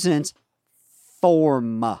represents.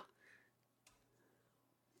 Form.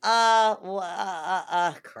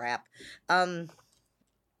 Crap.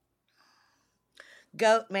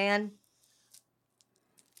 Goat man.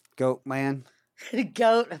 Goat man.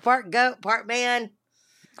 Part goat, part man.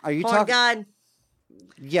 Are you Horn talking? god.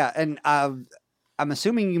 Yeah, and I'm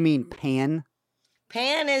assuming you mean Pan.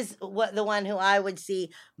 Pan is the one who I would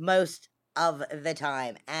see most of the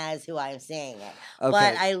time as who I'm seeing it. Okay.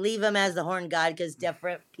 But I leave him as the horn god because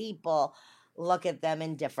different people look at them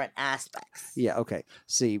in different aspects. Yeah, okay.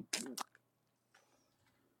 See,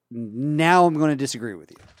 Now I'm going to disagree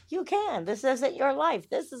with you. You can. This isn't your life.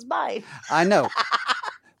 This is mine. I know.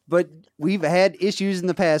 But we've had issues in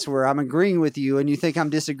the past where I'm agreeing with you and you think I'm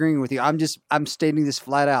disagreeing with you. I'm stating this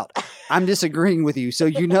flat out. I'm disagreeing with you. So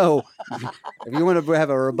if you want to have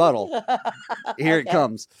a rebuttal, here it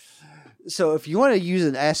comes. So if you want to use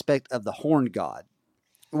an aspect of the horned god,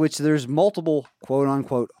 which there's multiple quote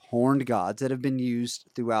unquote horned gods that have been used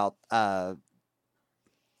throughout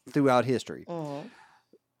history. Mm-hmm.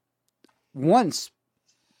 One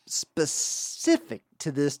specific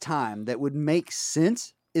to this time that would make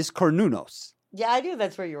sense is Cornunos. Yeah, I knew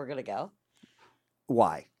that's where you were going to go.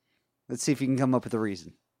 Why? Let's see if you can come up with a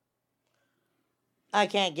reason. I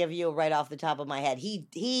can't give you right off the top of my head.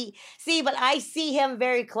 But I see him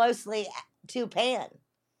very closely to Pan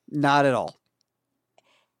Not at all.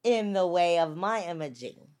 in the way of my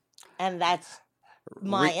imaging. And that's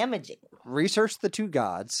my Re- imaging. Research the two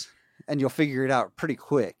gods and you'll figure it out pretty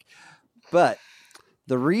quick. But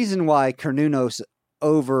the reason why Cornunos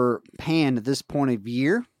over Pan at this point of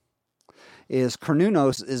year is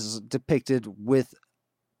Cornunos is depicted with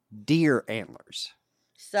deer antlers.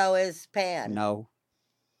 So is Pan. No.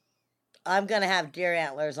 I'm going to have deer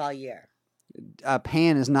antlers all year.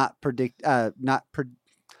 Pan is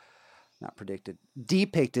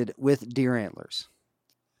depicted with deer antlers.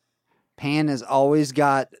 Pan has always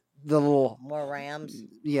got the little More rams.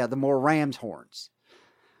 the more ram's horns.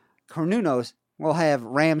 Cornunos will have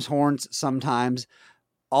ram's horns sometimes,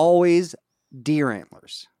 always deer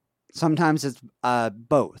antlers. Sometimes it's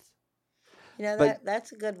both. You know, But-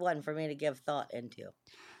 that's a good one for me to give thought into.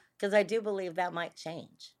 Because I do believe that might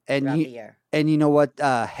change And throughout you- the year. And you know what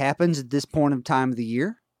happens at this point of time of the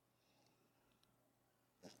year?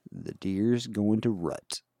 The deer's going to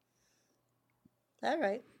rut, All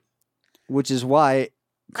right. which is why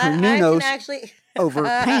I can Cornunos actually... over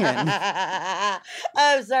Pan.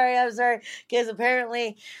 I'm sorry. Because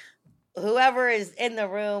apparently, whoever is in the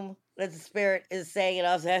room that the spirit is saying it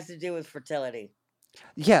also has to do with fertility.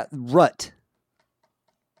 Yeah, rut.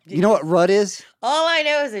 You know what rut is? All I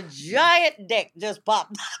know is a giant dick just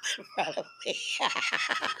popped up in front of me.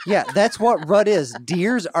 Yeah, that's what rut is.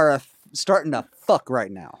 Deers are starting to fuck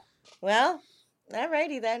right now. Well,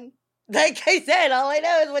 alrighty then. Like I said, all I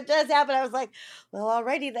know is what just happened. I was like, well,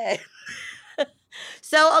 alrighty then.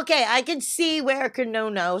 So, okay, I can see where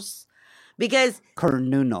Cornunos, because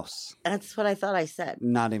Cornunos. that's what I thought I said.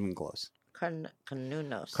 Not even close.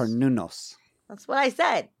 Cornunos. Cornunos. That's what I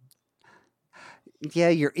said. Yeah,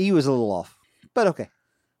 your E was a little off, but okay.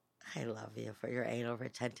 I love you for your anal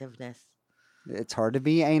retentiveness. It's hard to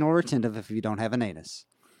be anal retentive if you don't have an anus.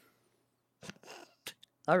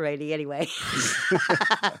 Alrighty, anyway.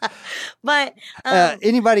 But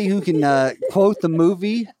Anybody who can quote the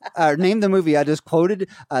movie, or name the movie I just quoted,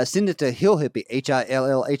 send it to Hillhippie,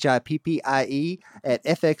 HILLHIPPIE at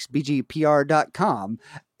fxbgpr.com,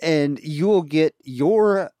 and you will get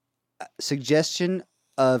your suggestion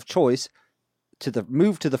of choice to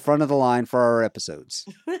move to the front of the line for our episodes.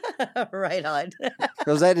 right on.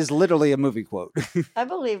 Because that is literally a movie quote. I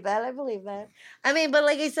believe that. I mean, but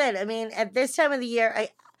like I said, at this time of the year,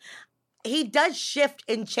 he does shift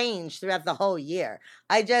and change throughout the whole year.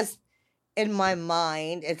 I just, in my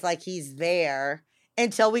mind, it's like he's there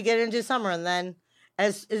until we get into summer, and then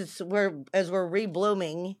as we're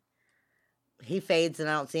reblooming, he fades, and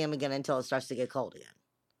I don't see him again until it starts to get cold again.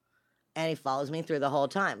 And he follows me through the whole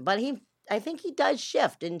time, but I think he does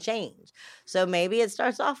shift and change. So maybe it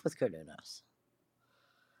starts off with Cornunos.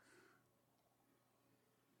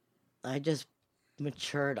 I just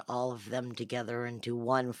matured all of them together into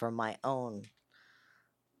one for my own.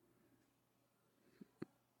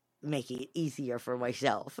 Making it easier for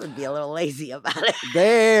myself and be a little lazy about it.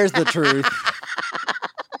 There's the truth.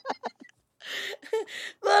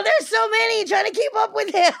 Well, there's so many trying to keep up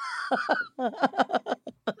with him.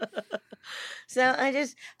 So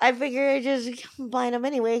I figure I just combine them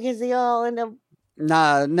anyway because they all end up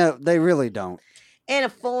No, they really don't. in a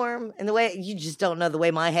form and the way you just don't know the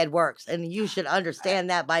way my head works, and you should understand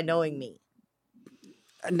that by knowing me.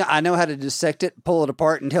 No, I know how to dissect it, pull it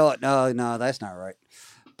apart, and tell it, no, that's not right.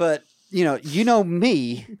 But you know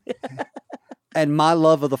me and my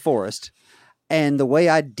love of the forest and the way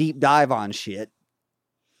I deep dive on shit.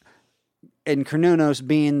 And Cornunos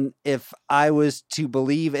being, if I was to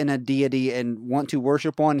believe in a deity and want to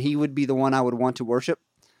worship one, he would be the one I would want to worship.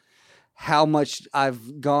 How much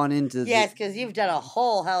I've gone into Yes, because you've done a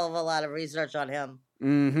whole hell of a lot of research on him,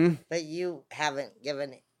 Mm-hmm. but you haven't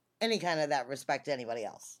given any kind of that respect to anybody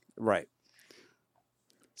else. Right.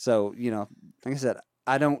 So, like I said,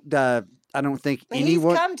 I don't think He's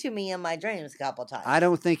anyone. come to me in my dreams a couple times. I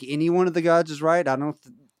don't think any one of the gods is right. I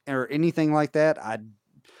or anything like that.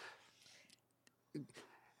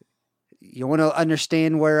 You want to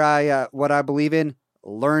understand where what I believe in?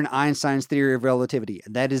 Learn Einstein's theory of relativity.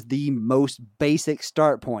 That is the most basic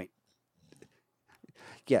start point.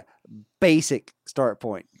 Yeah, basic start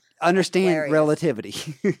point. Understand Hilarious. relativity.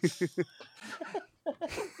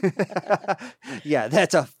 Yeah,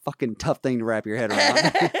 that's a fucking tough thing to wrap your head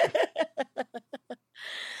around.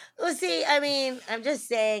 Well, see, I mean, I'm just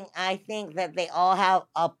saying, I think that they all have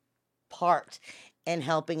a part in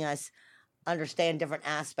helping us understand different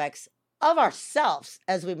aspects of ourselves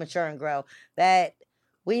as we mature and grow that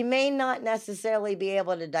we may not necessarily be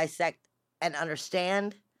able to dissect and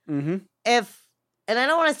understand Mm-hmm. and I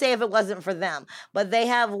don't want to say if it wasn't for them, but they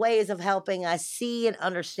have ways of helping us see and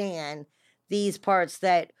understand these parts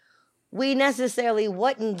that we necessarily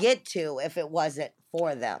wouldn't get to if it wasn't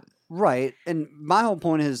for them. Right. And my whole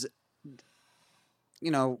point is,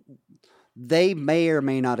 they may or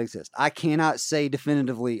may not exist. I cannot say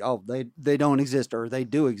definitively, oh, they don't exist or they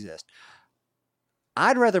do exist.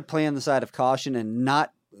 I'd rather play on the side of caution and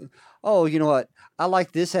not, oh, you know what? I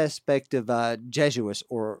like this aspect of Jesuits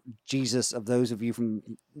or Jesus, of those of you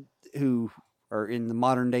who are in the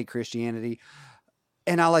modern day Christianity.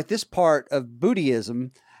 And I like this part of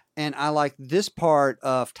Buddhism, and I like this part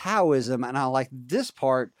of Taoism, and I like this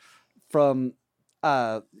part from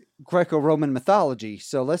Greco-Roman mythology.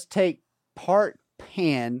 So let's take part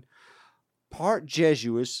Pan, part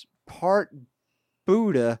Jesuits, part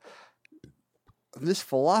Buddha, this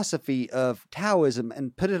philosophy of Taoism,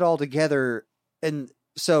 and put it all together. And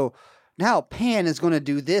so now Pan is going to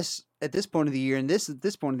do this at this point of the year, and this at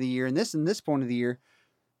this point of the year, and this point of the year.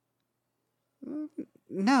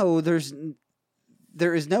 No, there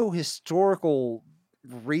is no historical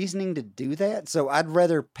reasoning to do that. So I'd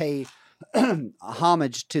rather pay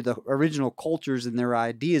homage to the original cultures and their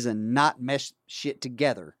ideas and not mesh shit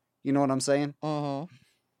together. You know what I'm saying? Mm-hmm.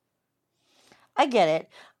 I get it.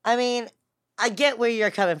 I mean, I get where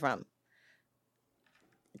you're coming from.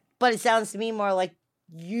 But it sounds to me more like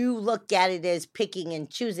you look at it as picking and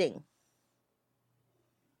choosing.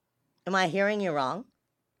 Am I hearing you wrong?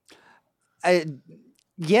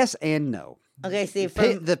 Yes and no. Okay, see,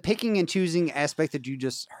 The picking and choosing aspect that you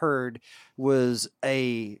just heard was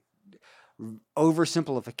a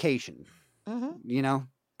oversimplification. Mm-hmm.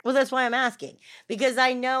 Well, that's why I'm asking. Because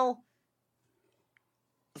I know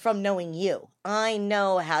from knowing you, I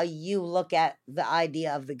know how you look at the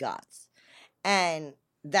idea of the gods. And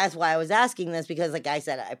that's why I was asking this, because like I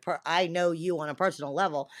said, I know you on a personal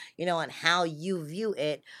level, and how you view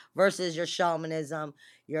it versus your shamanism,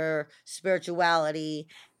 your spirituality,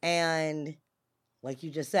 and like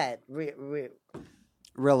you just said,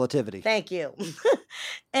 relativity. Thank you.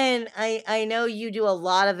 And I know you do a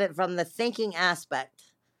lot of it from the thinking aspect,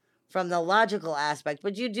 from the logical aspect,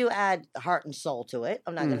 but you do add heart and soul to it.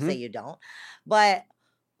 I'm not going to say you don't. But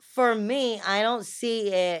for me, I don't see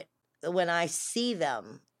it when I see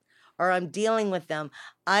them or I'm dealing with them.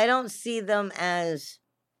 I don't see them as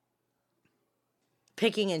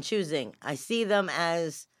picking and choosing. I see them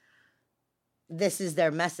as this is their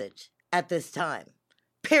message at this time.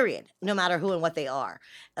 Period. No matter who and what they are.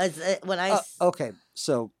 Okay,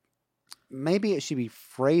 so maybe it should be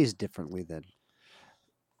phrased differently then.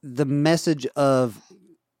 The message of,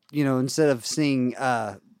 instead of seeing,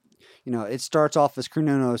 it starts off as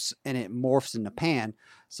Cernunnos and it morphs into Pan.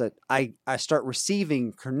 So I start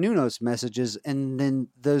receiving Cernunnos messages, and then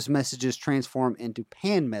those messages transform into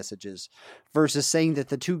Pan messages, versus saying that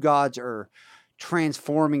the two gods are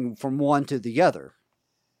transforming from one to the other.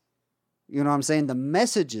 You know what I'm saying? The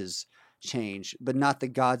messages change, but not the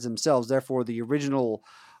gods themselves. Therefore, the original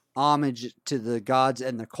homage to the gods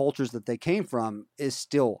and the cultures that they came from is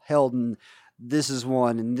still held, and this is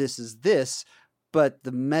one and this is this, but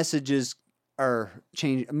the messages are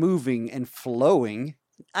moving and flowing.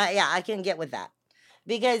 Yeah, I can get with that.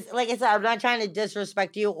 Because, like I said, I'm not trying to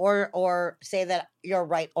disrespect you or say that you're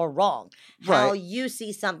right or wrong. How Right. you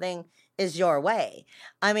see something is your way.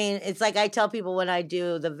 I mean, it's like I tell people when I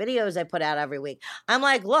do the videos I put out every week. I'm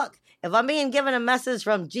like, look, if I'm being given a message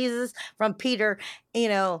from Jesus, from Peter,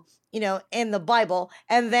 in the Bible,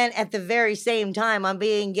 and then at the very same time I'm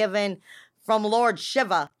being given from Lord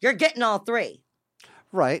Shiva, you're getting all three.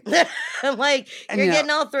 Right. I'm like, And, you're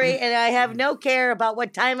getting all three, and I have no care about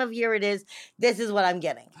what time of year it is. This is what I'm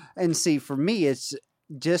getting. And see, for me, it's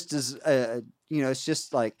just as, it's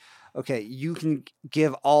just like, okay, you can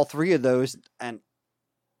give all three of those, and,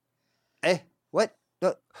 what?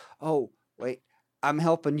 Oh, wait, I'm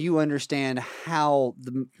helping you understand how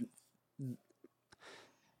no,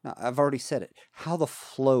 I've already said it, how the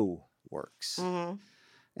flow works. Mm-hmm.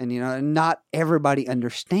 And, not everybody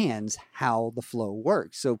understands how the flow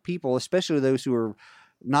works. So people, especially those who are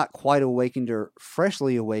not quite awakened or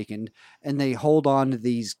freshly awakened, and they hold on to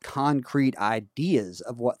these concrete ideas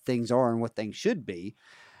of what things are and what things should be,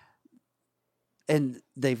 and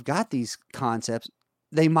they've got these concepts,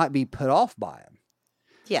 they might be put off by them.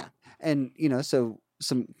 Yeah. And, so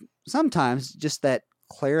sometimes just that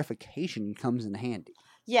clarification comes in handy.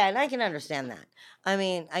 Yeah, and I can understand that. I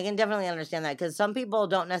mean, I can definitely understand that because some people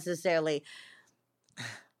don't necessarily.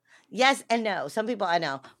 Yes and no. Some people, I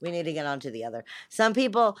know, we need to get on to the other. Some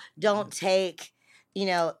people don't take,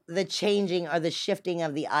 the changing or the shifting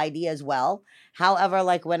of the ideas well. However,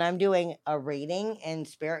 like when I'm doing a reading and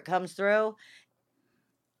spirit comes through,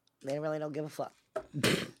 they really don't give a fuck.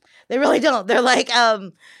 They really don't. They're like,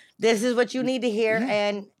 this is what you need to hear, Yeah,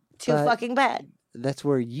 and too but- fucking bad. That's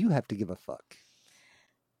where you have to give a fuck.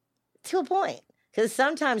 To a point. Because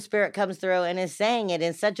sometimes spirit comes through and is saying it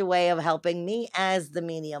in such a way of helping me as the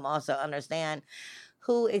medium also understand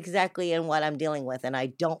who exactly and what I'm dealing with. And I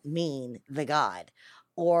don't mean the God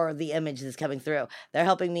or the image that's coming through. They're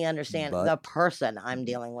helping me understand But- the person I'm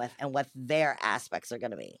dealing with and what their aspects are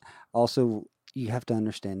going to be. Also, you have to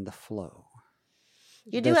understand the flow.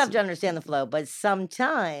 You do That's- have to understand the flow, but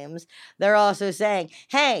sometimes they're also saying,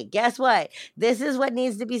 hey, guess what? This is what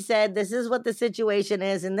needs to be said. This is what the situation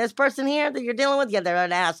is. And this person here that you're dealing with, yeah, they're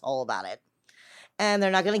an asshole about it. And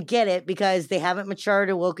they're not going to get it because they haven't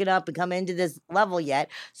matured or woken up and come into this level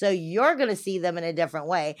yet. So you're going to see them in a different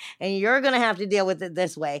way. And you're going to have to deal with it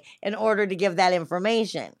this way in order to give that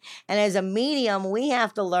information. And as a medium, we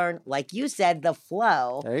have to learn, like you said, the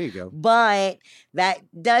flow. There you go. But that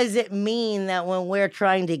doesn't mean that when we're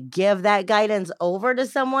trying to give that guidance over to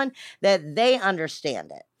someone, that they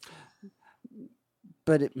understand it.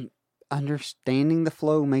 But understanding the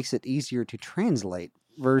flow makes it easier to translate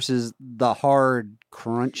versus the hard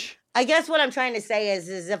crunch. I guess what I'm trying to say is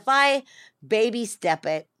if I baby step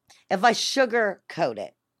it, if I sugarcoat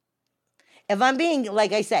it, if I'm being,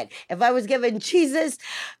 like I said, if I was given Jesus,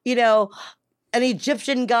 an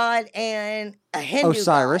Egyptian god and a Hindu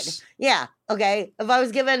Osiris. god. Yeah. Okay. If I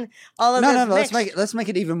was given all of No, this no. mixed- Let's make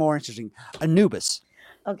it even more interesting. Anubis.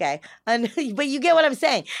 Okay. And but you get what I'm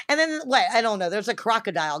saying. And then what? I don't know. There's a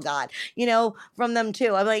crocodile god, from them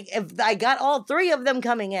too. I'm like, if I got all three of them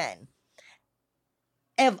coming in,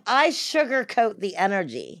 if I sugarcoat the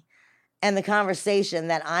energy and the conversation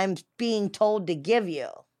that I'm being told to give you,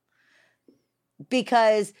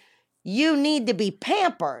 because you need to be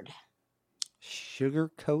pampered.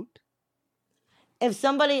 Sugarcoat. If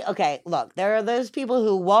somebody, okay, look, there are those people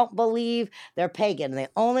who won't believe they're pagan. They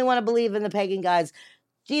only want to believe in the pagan gods.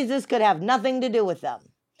 Jesus could have nothing to do with them,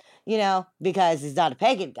 because he's not a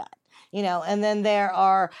pagan god, and then there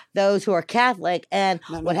are those who are Catholic and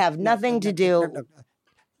would have nothing to do. No.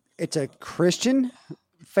 It's a Christian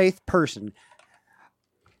faith person.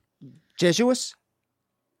 Jesuits,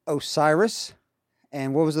 Osiris,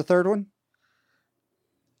 and what was the third one?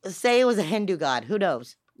 Say it was a Hindu god. Who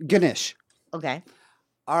knows? Ganesh. Okay.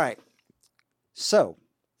 All right. So,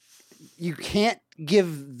 you can't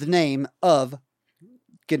give the name of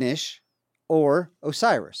Ganesh or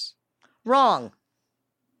Osiris. Wrong.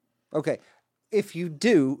 Okay. If you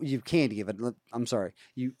do, you can give it. I'm sorry.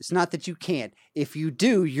 It's not that you can't. If you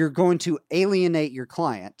do, you're going to alienate your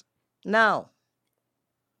client. No.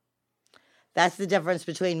 That's the difference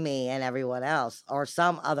between me and everyone else or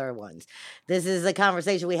some other ones. This is a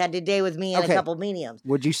conversation we had today with me and Okay. a couple mediums.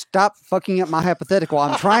 Would you stop fucking up my hypothetical?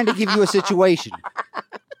 I'm trying to give you a situation.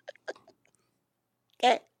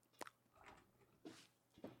 Okay.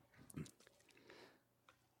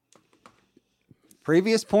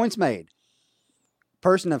 Previous points made.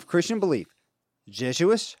 Person of Christian belief.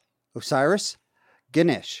 Jesuits, Osiris,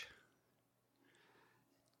 Ganesh.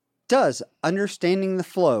 Does understanding the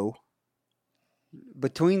flow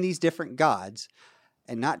between these different gods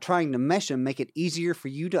and not trying to mesh them make it easier for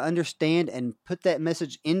you to understand and put that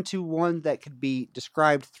message into one that could be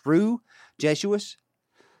described through Jesuits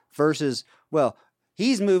versus, well,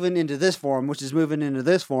 he's moving into this form, which is moving into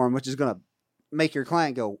this form, which is going to make your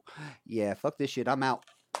client go, yeah, fuck this shit, I'm out.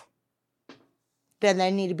 Then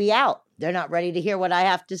they need to be out. They're not ready to hear what I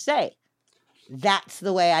have to say. That's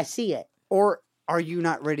the way I see it. Or are you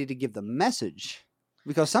not ready to give the message?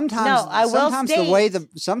 Because sometimes, No, I will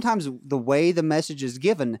sometimes the way the message is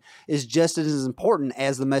given is just as important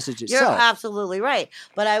as the message You're itself. absolutely right.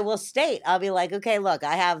 But I will state, I'll be like, okay, look,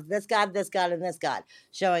 I have this God, and this God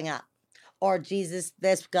showing up. Or Jesus,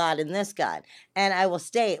 this God, and this God. And I will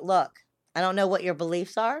state, look, I don't know what your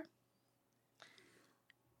beliefs are.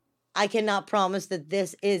 I cannot promise that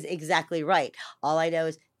this is exactly right. All I know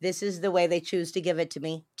is this is the way they choose to give it to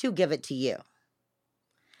me, to give it to you.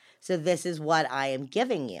 So this is what I am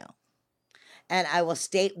giving you. And I will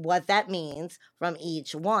state what that means from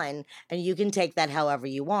each one, and you can take that however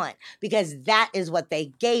you want, because that is what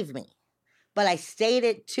they gave me. But I state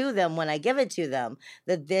it to them when I give it to them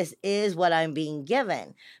that this is what I'm being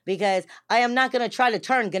given, because I am not going to try to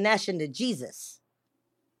turn Ganesh into Jesus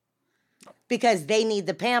because they need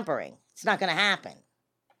the pampering. It's not going to happen.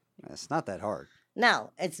 It's not that hard.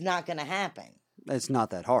 No, it's not going to happen. It's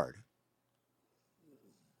not that hard.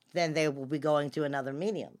 Then they will be going to another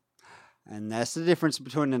medium. And that's the difference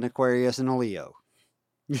between an Aquarius and a Leo.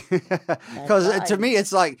 Because to fine. me,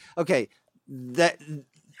 it's like, okay, that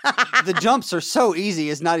the jumps are so easy,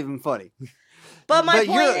 it's not even funny. But my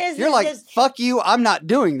point you're like, fuck you, I'm not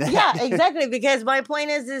doing that. Yeah, exactly. Because my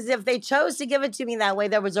point is if they chose to give it to me that way,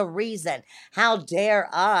 there was a reason. How dare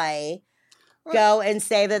I go and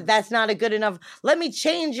say that that's not a good enough? Let me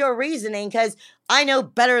change your reasoning because I know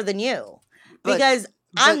better than you. Because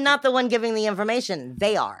I'm not the one giving the information.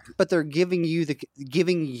 They are. But they're giving you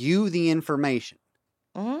the information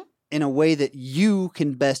Mm-hmm. in a way that you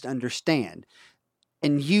can best understand.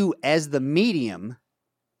 And you, as the medium,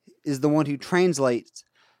 is the one who translates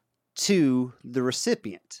to the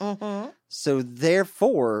recipient. Mm-hmm. So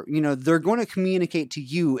therefore, they're going to communicate to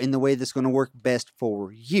you in the way that's going to work best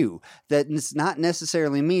for you. That does not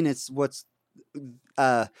necessarily mean it's what's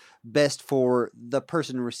best for the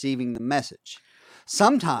person receiving the message.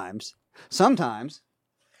 Sometimes,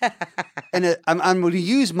 and I'm going to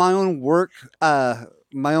use my own work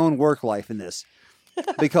life in this,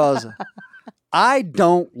 because I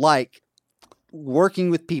don't like working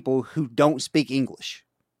with people who don't speak English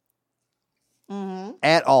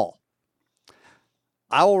at all.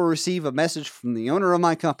 I will receive a message from the owner of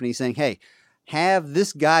my company saying, hey, have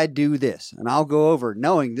this guy do this. And I'll go over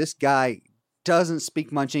knowing this guy doesn't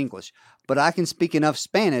speak much English, but I can speak enough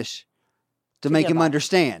Spanish to make him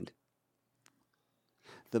understand.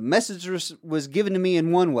 The message was given to me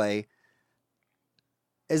in one way.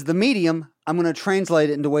 As the medium, I'm going to translate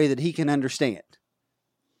it in a way that he can understand.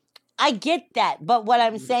 I get that. But what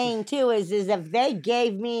I'm saying too is if they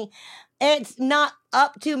gave me, it's not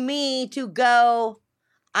up to me to go,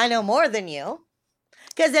 I know more than you.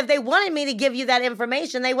 Because if they wanted me to give you that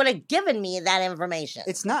information, they would have given me that information.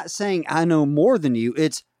 It's not saying I know more than you.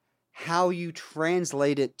 It's how you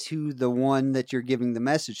translate it to the one that you're giving the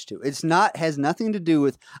message to. Has nothing to do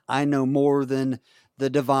with I know more than the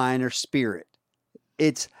divine or spirit.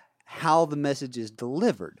 It's how the message is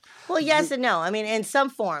delivered. Well, yes and no. I mean, in some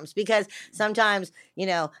forms, because sometimes,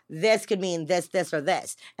 this could mean this, or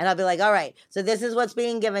this. And I'll be like, all right, so this is what's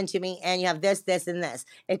being given to me, and you have this, and this.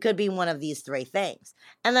 It could be one of these three things.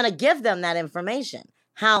 And then I give them that information.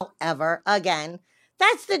 However, again,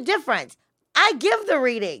 that's the difference. I give the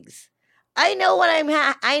readings. I know what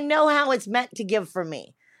I know how it's meant to give for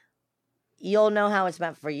me. You'll know how it's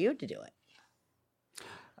meant for you to do it.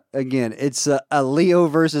 Again, it's a Leo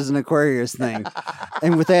versus an Aquarius thing.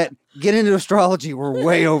 And with that, get into astrology. We're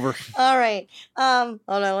way over. All right. Hold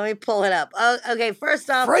on. Let me pull it up. Okay. First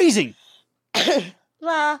off. Phrasing.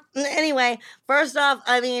 Anyway, first off,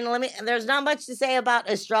 I mean, there's not much to say about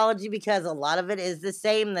astrology because a lot of it is the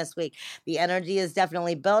same this week. The energy is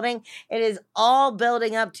definitely building. It is all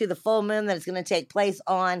building up to the full moon that is going to take place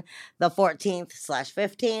on the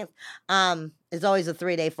 14th/15th. It's always a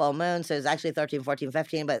 3-day full moon. So it's actually 13, 14,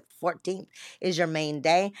 15, but 14th is your main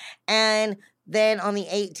day. And then on the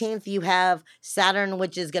 18th, you have Saturn,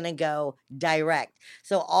 which is going to go direct.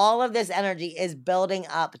 So all of this energy is building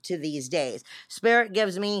up to these days. Spirit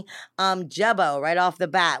gives me Jebo right off the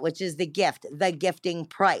bat, which is the gift, the gifting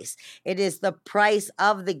price. It is the price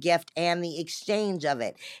of the gift and the exchange of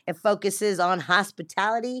it. It focuses on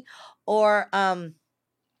hospitality or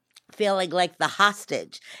feeling like the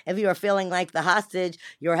hostage. If you are feeling like the hostage,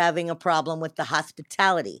 you're having a problem with the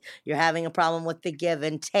hospitality. You're having a problem with the give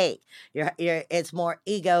and take. It's more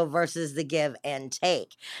ego versus the give and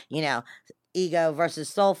take. Ego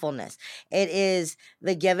versus soulfulness. It is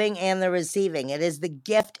the giving and the receiving. It is the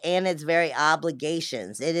gift and its very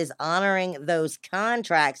obligations. It is honoring those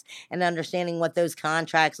contracts and understanding what those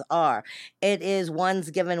contracts are. It is one's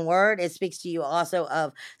given word. It speaks to you also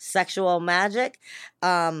of sexual magic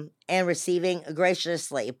and receiving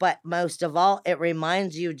graciously. But most of all, it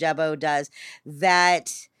reminds you, Jebo does,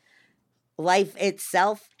 that life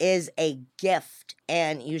itself is a gift,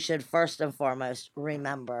 and you should first and foremost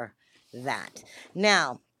remember that.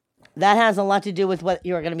 Now, that has a lot to do with what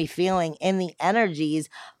you're going to be feeling in the energies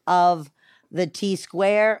of the T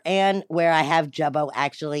square, and where I have Jebbo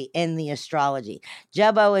actually in the astrology.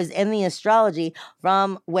 Jebbo is in the astrology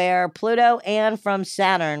from where Pluto and from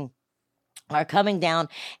Saturn are coming down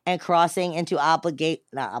and crossing into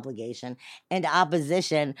not obligation, into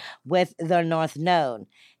opposition with the North Node.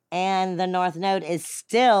 And the North Node is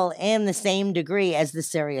still in the same degree as the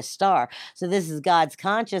Sirius star. So this is God's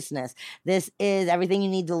consciousness. This is everything you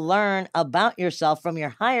need to learn about yourself from your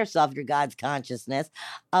higher self, your God's consciousness,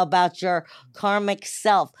 about your karmic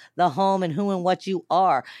self, the home and who and what you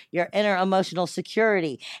are, your inner emotional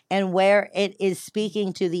security, and where it is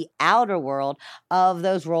speaking to the outer world of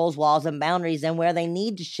those roles, walls, and boundaries, and where they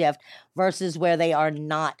need to shift versus where they are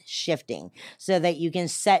not shifting, so that you can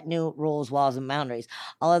set new rules, walls, and boundaries.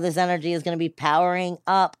 All of this energy is going to be powering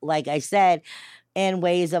up, like I said, in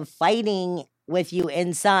ways of fighting with you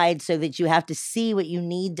inside, so that you have to see what you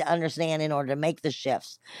need to understand in order to make the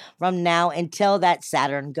shifts from now until that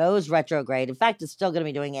Saturn goes retrograde. In fact, it's still going to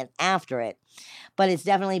be doing it after it, but it's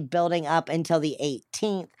definitely building up until the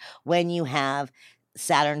 18th when you have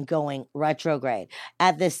Saturn going retrograde.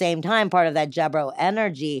 At the same time, part of that Jebro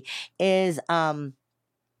energy is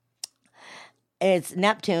it's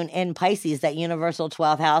Neptune in Pisces, that universal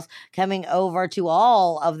 12th house, coming over to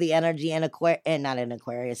all of the energy in not in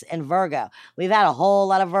Aquarius, in Virgo. We've had a whole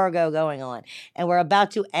lot of Virgo going on, and we're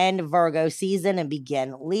about to end Virgo season and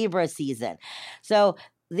begin Libra season. So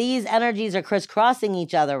these energies are crisscrossing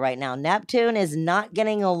each other right now. Neptune is not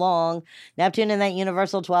getting along. Neptune in that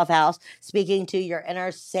universal 12th house, speaking to your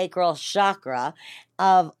inner sacral chakra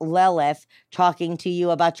of Lilith, talking to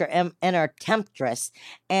you about your inner temptress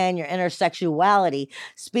and your inner sexuality,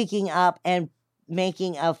 speaking up and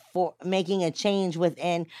making a change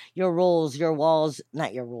within your rules, your walls,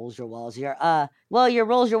 not your rules, your walls, your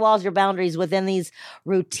rules, your walls, your boundaries within these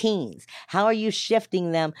routines. How are you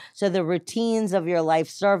shifting them so the routines of your life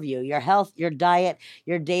serve you? Your health, your diet,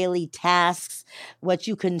 your daily tasks, what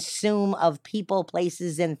you consume of people,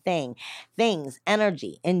 places, and things,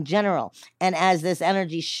 energy in general. And as this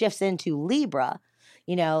energy shifts into Libra,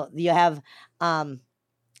 you have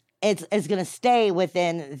it's going to stay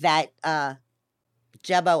within that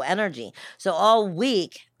Jebbo energy. So all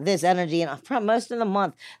week, this energy, and from most of the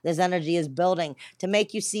month, this energy is building to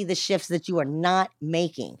make you see the shifts that you are not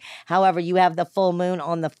making. However, you have the full moon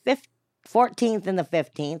on the 14th and the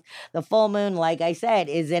 15th. The full moon, like I said,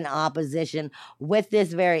 is in opposition with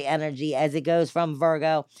this very energy as it goes from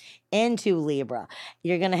Virgo into Libra.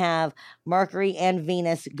 You're going to have Mercury and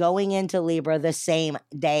Venus going into Libra the same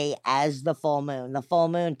day as the full moon. The full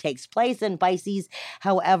moon takes place in Pisces.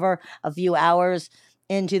 However, a few hours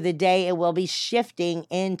into the day, it will be shifting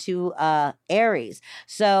into Aries.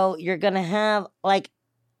 So you're going to have like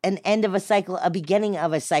an end of a cycle, a beginning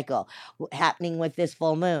of a cycle happening with this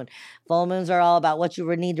full moon. Full moons are all about what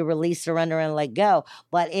you need to release, surrender, and let go.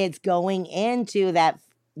 But it's going into that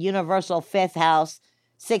universal 5th house,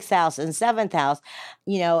 6th house, and 7th house,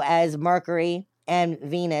 as Mercury and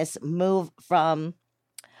Venus move from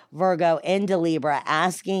Virgo into Libra,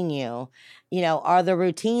 asking you, are the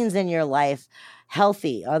routines in your life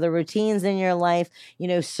healthy? Are the routines in your life,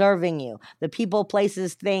 serving you? The people,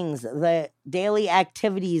 places, things, the daily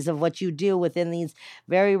activities of what you do within these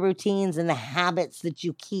very routines and the habits that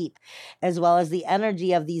you keep, as well as the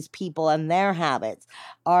energy of these people and their habits.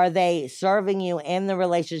 Are they serving you in the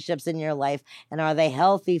relationships in your life, and are they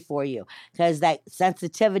healthy for you? Because that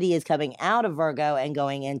sensitivity is coming out of Virgo and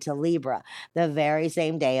going into Libra the very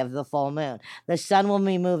same day of the full moon. The sun will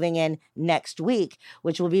be moving in next week,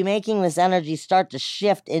 which will be making this energy start to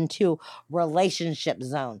shift into relationship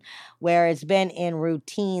zone, where it's been in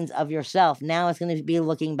routines of yourself. Now it's going to be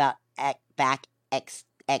looking back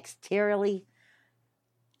exteriorly,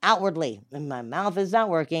 outwardly. And my mouth is not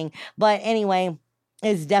working, but anyway,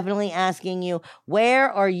 it's definitely asking you,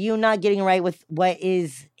 where are you not getting right with what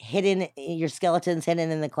is hidden, your skeletons hidden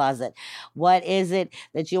in the closet? What is it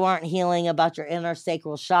that you aren't healing about your inner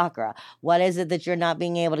sacral chakra? What is it that you're not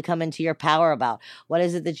being able to come into your power about? What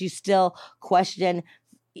is it that you still question,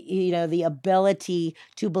 the ability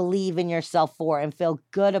to believe in yourself for and feel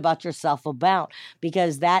good about yourself about?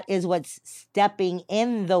 Because that is what's stepping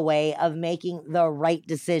in the way of making the right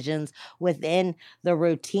decisions within the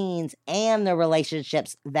routines and the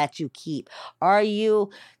relationships that you keep. Are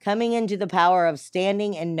you coming into the power of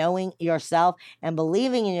standing and knowing yourself and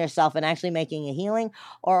believing in yourself and actually making a healing?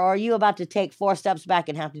 Or are you about to take 4 steps back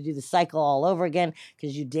and have to do the cycle all over again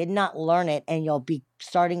because you did not learn it, and you'll be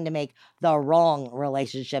starting to make the wrong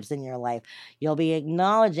relationships in your life? You'll be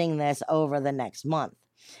acknowledging this over the next month.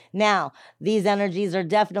 Now, these energies are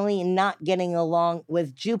definitely not getting along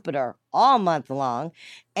with Jupiter all month long,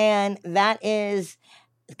 and that is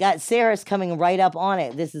got Ceres coming right up on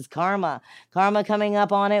it. This is karma. Karma coming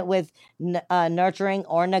up on it with nurturing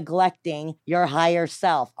or neglecting your higher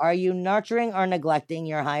self. Are you nurturing or neglecting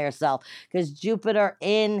your higher self? Because Jupiter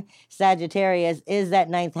in Sagittarius is that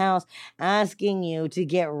ninth house, asking you to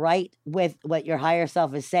get right with what your higher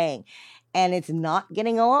self is saying. And it's not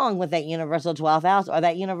getting along with that universal 12th house or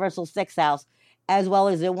that universal 6th house, as well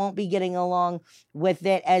as it won't be getting along with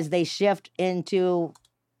it as they shift into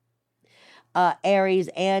Aries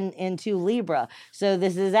and into Libra. So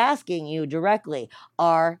this is asking you directly,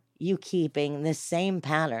 are you keeping the same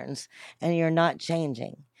patterns and you're not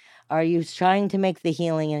changing? Are you trying to make the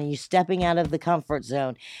healing and are you stepping out of the comfort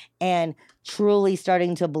zone and truly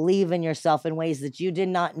starting to believe in yourself in ways that you did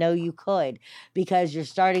not know you could, because you're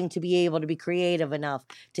starting to be able to be creative enough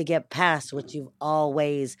to get past what you've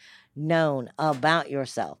always known about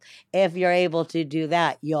yourself? If you're able to do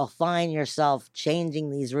that, you'll find yourself changing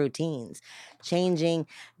these routines, changing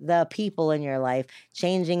the people in your life,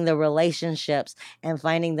 changing the relationships, and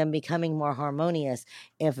finding them becoming more harmonious.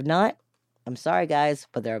 If not, I'm sorry, guys,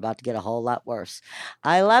 but they're about to get a whole lot worse.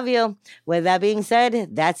 I love you. With that being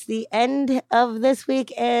said, that's the end of this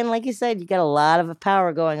week. And like you said, you got a lot of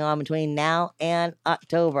power going on between now and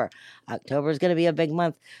October. October is going to be a big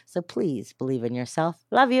month. So please believe in yourself.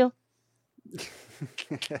 Love you.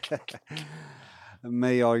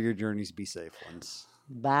 May all your journeys be safe ones.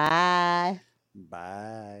 Bye.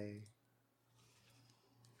 Bye.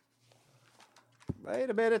 Wait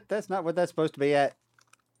a minute. That's not what that's supposed to be at.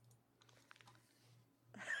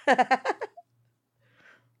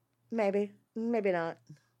 Maybe. Maybe not.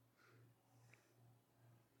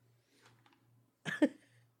 Come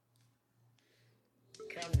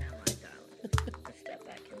now, my darling. Step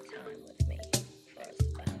back in time with me for a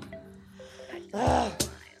spell. Back to the wild,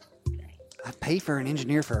 okay? I pay for an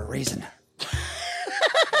engineer for a reason.